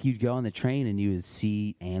how, like, you'd go on the train and you would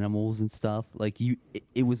see animals and stuff? Like,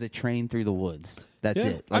 it was a train through the woods. That's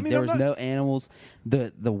Yeah. it. I Like, mean, there I'm was not- no animals.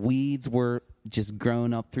 The weeds were just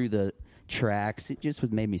growing up through the tracks. It just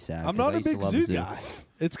made me sad. I'm 'cause not I a used to big love zoo the guy.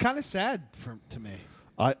 It's kind of sad to me.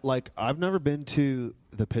 I've never been to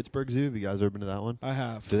the Pittsburgh Zoo. Have you guys ever been to that one? I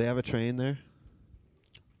have. Do they have a train there?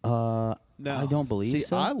 No. I don't believe See,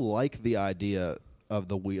 so. I like the idea of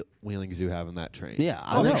the Wheeling Zoo having that train. Yeah,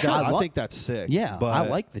 I, I think, know. I I think that's sick. yeah, but, I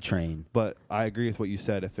like the train. But I agree with what you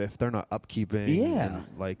said. If they're not upkeeping, Yeah. and,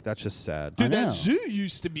 like, that's just sad. Dude, I know. that zoo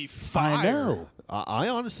used to be fire. I know. I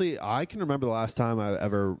honestly, I can remember the last time I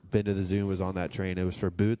ever been to the zoo was on that train. It was for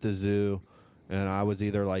Boot the Zoo, and I was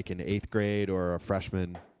either like in 8th grade or a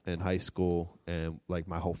freshman in high school, and like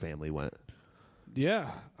my whole family went.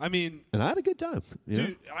 Yeah. I mean, And I had a good time. You know?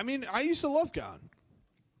 dude, I mean, I used to love going.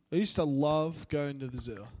 I used to love going to the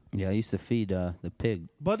zoo. Yeah, I used to feed the pig.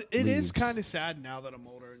 But it is Leaves. kind of sad now that I'm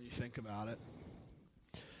older and you think about it.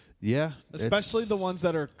 Yeah. Especially the it's- ones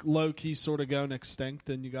that are low-key sort of going extinct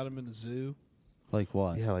and you got them in the zoo. Like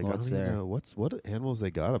what? Yeah, like I What's don't even there? know what animals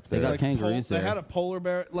they got up They there. got kangaroos They there. had a polar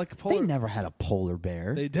bear. Like a They polar. never had a polar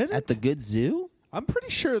bear. They didn't? At the good zoo? I'm pretty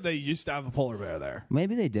sure they used to have a polar bear there.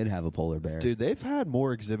 Maybe they did have a polar bear. Dude, they've had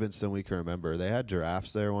more exhibits than we can remember. They had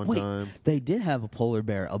giraffes there one Wait, time. they did have a polar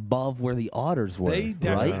bear above where the otters were. They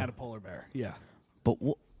definitely right? had a polar bear. Yeah.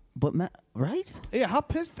 Right? Yeah, how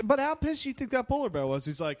pissed you think that polar bear was?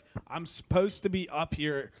 He's like, I'm supposed to be up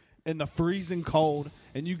here in the freezing cold,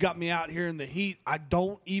 and you got me out here in the heat. I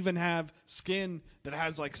don't even have skin that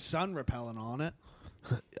has like sun repellent on it.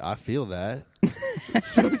 I feel that. He's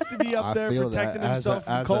supposed to be up I there feel protecting that. himself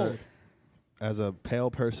from cold. As a pale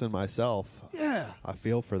person myself, Yeah. I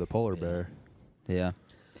feel for the polar bear. Yeah.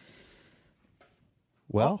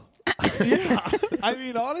 Well, Yeah. I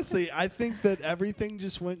mean, honestly, I think that everything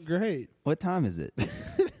just went great. What time is it?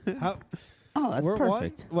 How, Oh, that's we're at one?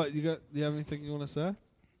 perfect. What, you have anything you want to say?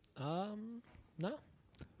 No.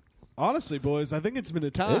 Honestly, boys, I think it's been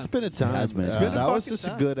a time. it's been a time. has been a Uh, time. that was fucking just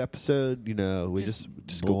time. a good episode. You know, we just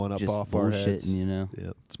going up just off our heads. bullshitting, you know.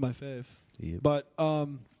 Yep. It's my fave. Yep. But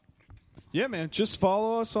yeah, man, just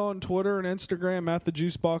follow us on Twitter and Instagram at the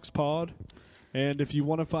Juicebox Pod. And if you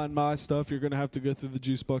want to find my stuff, you're going to have to go through the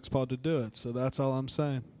Juicebox Pod to do it. So that's all I'm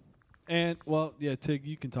saying. And well, yeah, Tig,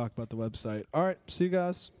 you can talk about the website. All right, see you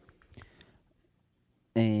guys.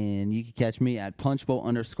 And you can catch me at punchbowl_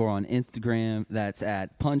 on Instagram. That's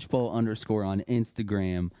at punchbowl_ on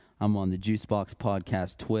Instagram. I'm on the Juicebox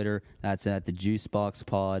Podcast Twitter. That's at the Juicebox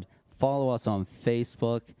Pod. Follow us on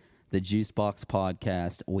Facebook, the Juicebox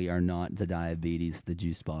Podcast. We are not the diabetes, the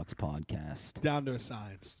Juicebox Podcast. Down to a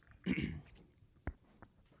science.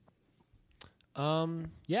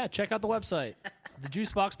 Yeah, check out the website.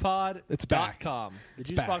 TheJuiceboxPod.com. It's back.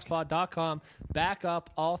 TheJuiceboxPod.com. Back up,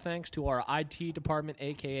 all thanks to our IT department,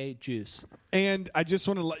 a.k.a. Juice. And I just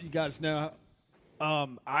want to let you guys know, I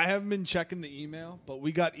haven't been checking the email, but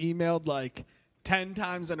we got emailed like 10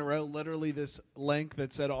 times in a row, literally this link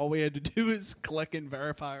that said all we had to do is click and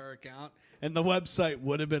verify our account, and the website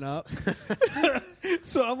would have been up.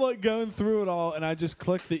 So I'm like going through it all, and I just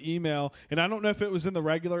clicked the email, and I don't know if it was in the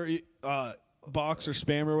regular box or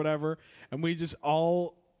spam or whatever, and we just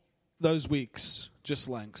all those weeks just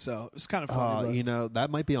links. So it's kind of funny. but- You know, that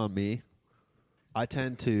might be on me. I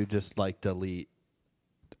tend to just like delete,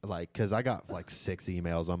 like, because I got like 6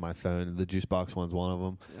 emails on my phone, and the Juicebox one's one of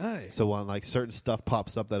them. Hey. So when like certain stuff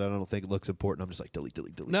pops up that I don't think looks important, I'm just like delete.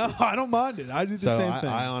 No, I don't mind it. I do the So same thing.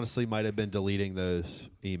 I honestly might have been deleting those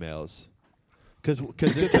emails. Because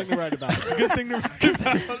Good thing to write about. It's a good thing to write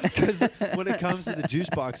about. Because when it comes to the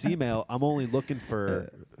Juicebox email, I'm only looking for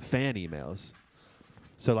fan emails.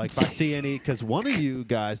 So, like, if I see any, because one of you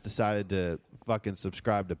guys decided to fucking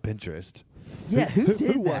subscribe to Pinterest. Yeah, who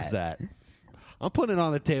did Who was that? I'm putting it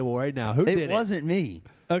on the table right now. Who did It wasn't me.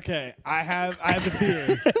 Okay, I have a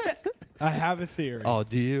theory. I have a theory. Oh,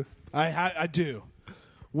 do you? I do.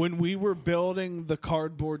 When we were building the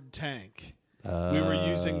cardboard tank, we were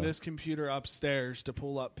using this computer upstairs to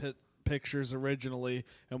pull up pictures originally,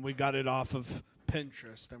 and we got it off of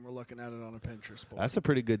Pinterest, and we're looking at it on a Pinterest board. That's a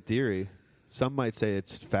pretty good theory. Some might say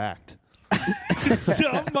it's fact.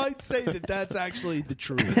 Some might say that that's actually the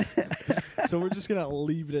truth. So we're just going to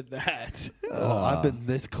leave it at that. I've been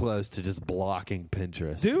this close to just blocking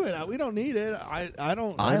Pinterest. Do it. We don't need it. I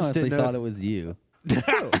don't. I just honestly didn't know thought if- it was you.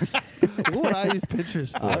 What would I use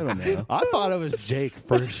Pinterest for? I don't know. I thought it was Jake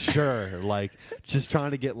for sure. Like, just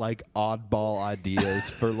trying to get, like, oddball ideas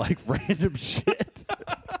for, like, random shit.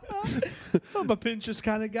 I'm a Pinterest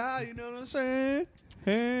kind of guy. You know what I'm saying?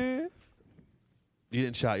 Hey. You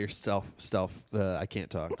didn't shout yourself. I can't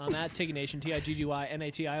talk. I'm at Tiggynation,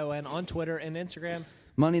 TIGGYNATION, on Twitter and Instagram.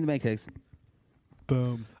 Money in the bank cakes.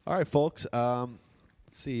 Boom. All right, folks. Let's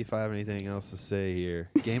see if I have anything else to say here.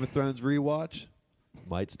 Game of Thrones rewatch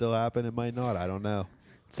might still happen. It might not. I don't know.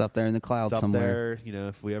 It's up there in the clouds It's up somewhere. there. You know,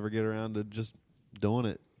 if we ever get around to just doing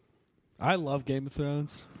it. I love Game of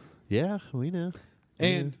Thrones. Yeah, we know.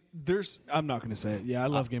 And I'm not going to say it. Yeah, I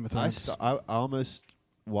love Game of Thrones. I almost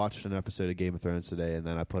watched an episode of Game of Thrones today, and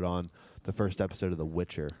then I put on the first episode of The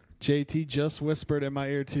Witcher. JT just whispered in my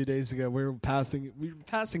ear 2 days ago. We were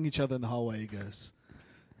passing each other in the hallway. He goes,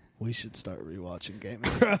 "We should start rewatching Game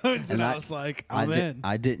of Thrones." and I was like, "I'm in."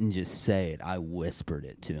 I didn't just say it. I whispered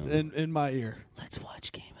it to him. In my ear. Let's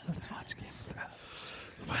watch Game of Thrones.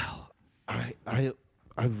 Well,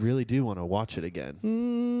 I really do want to watch it again.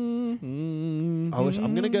 Mm-hmm. I wish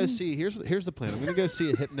I'm gonna go see. Here's the plan. I'm gonna go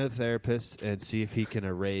see a hypnotherapist and see if he can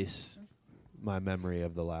erase my memory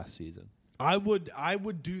of the last season. I would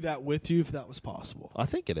do that with you if that was possible. I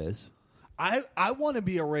think it is. I want to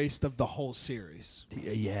be erased of the whole series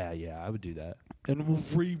Yeah, I would do that. and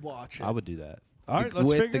rewatch it. I would do that. All right, let's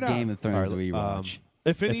with figure the it out. Game of Thrones All right, rewatch.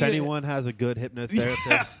 If anyone has a good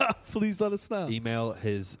hypnotherapist, please let us know. email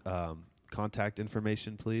his contact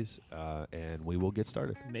information, please, and we will get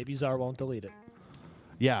started. Maybe Czar won't delete it.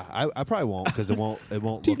 Yeah, I probably won't because it won't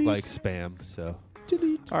look like spam. So,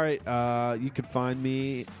 all right, you can find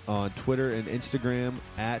me on Twitter and Instagram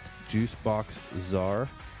at JuiceBoxZar.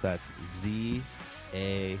 That's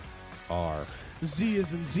ZAR. Z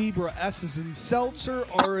is in zebra, S is in seltzer,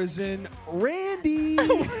 R is in Randy.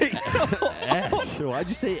 S. Why'd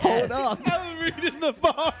you say Hold S? up. I'm reading the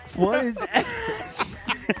box. What is S?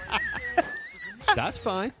 That's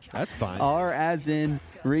fine. That's fine. R as in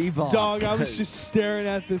Reebok. Dog, I was just staring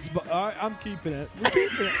at this. All right, I'm keeping it. We're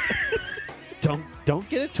keeping it. Don't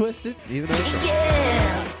get it twisted. Even though it's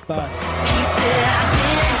Bye. He said, I've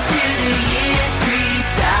been through the year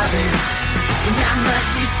 3000. Not much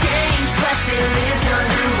has changed, but they lived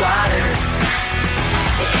underwater.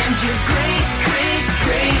 And your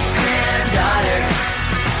great-great-great-granddaughter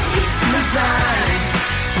is doing fine,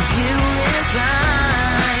 doing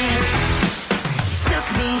fine. He took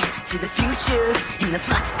me to the future in the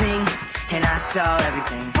Fox thing, and I saw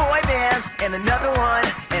everything. Boy bands, and another one,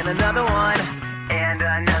 and another one, and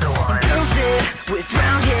another one. And girls there with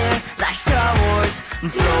brown hair, like Star Wars, and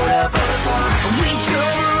float up on the floor. We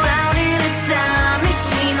drove around in a time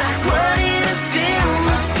machine like what?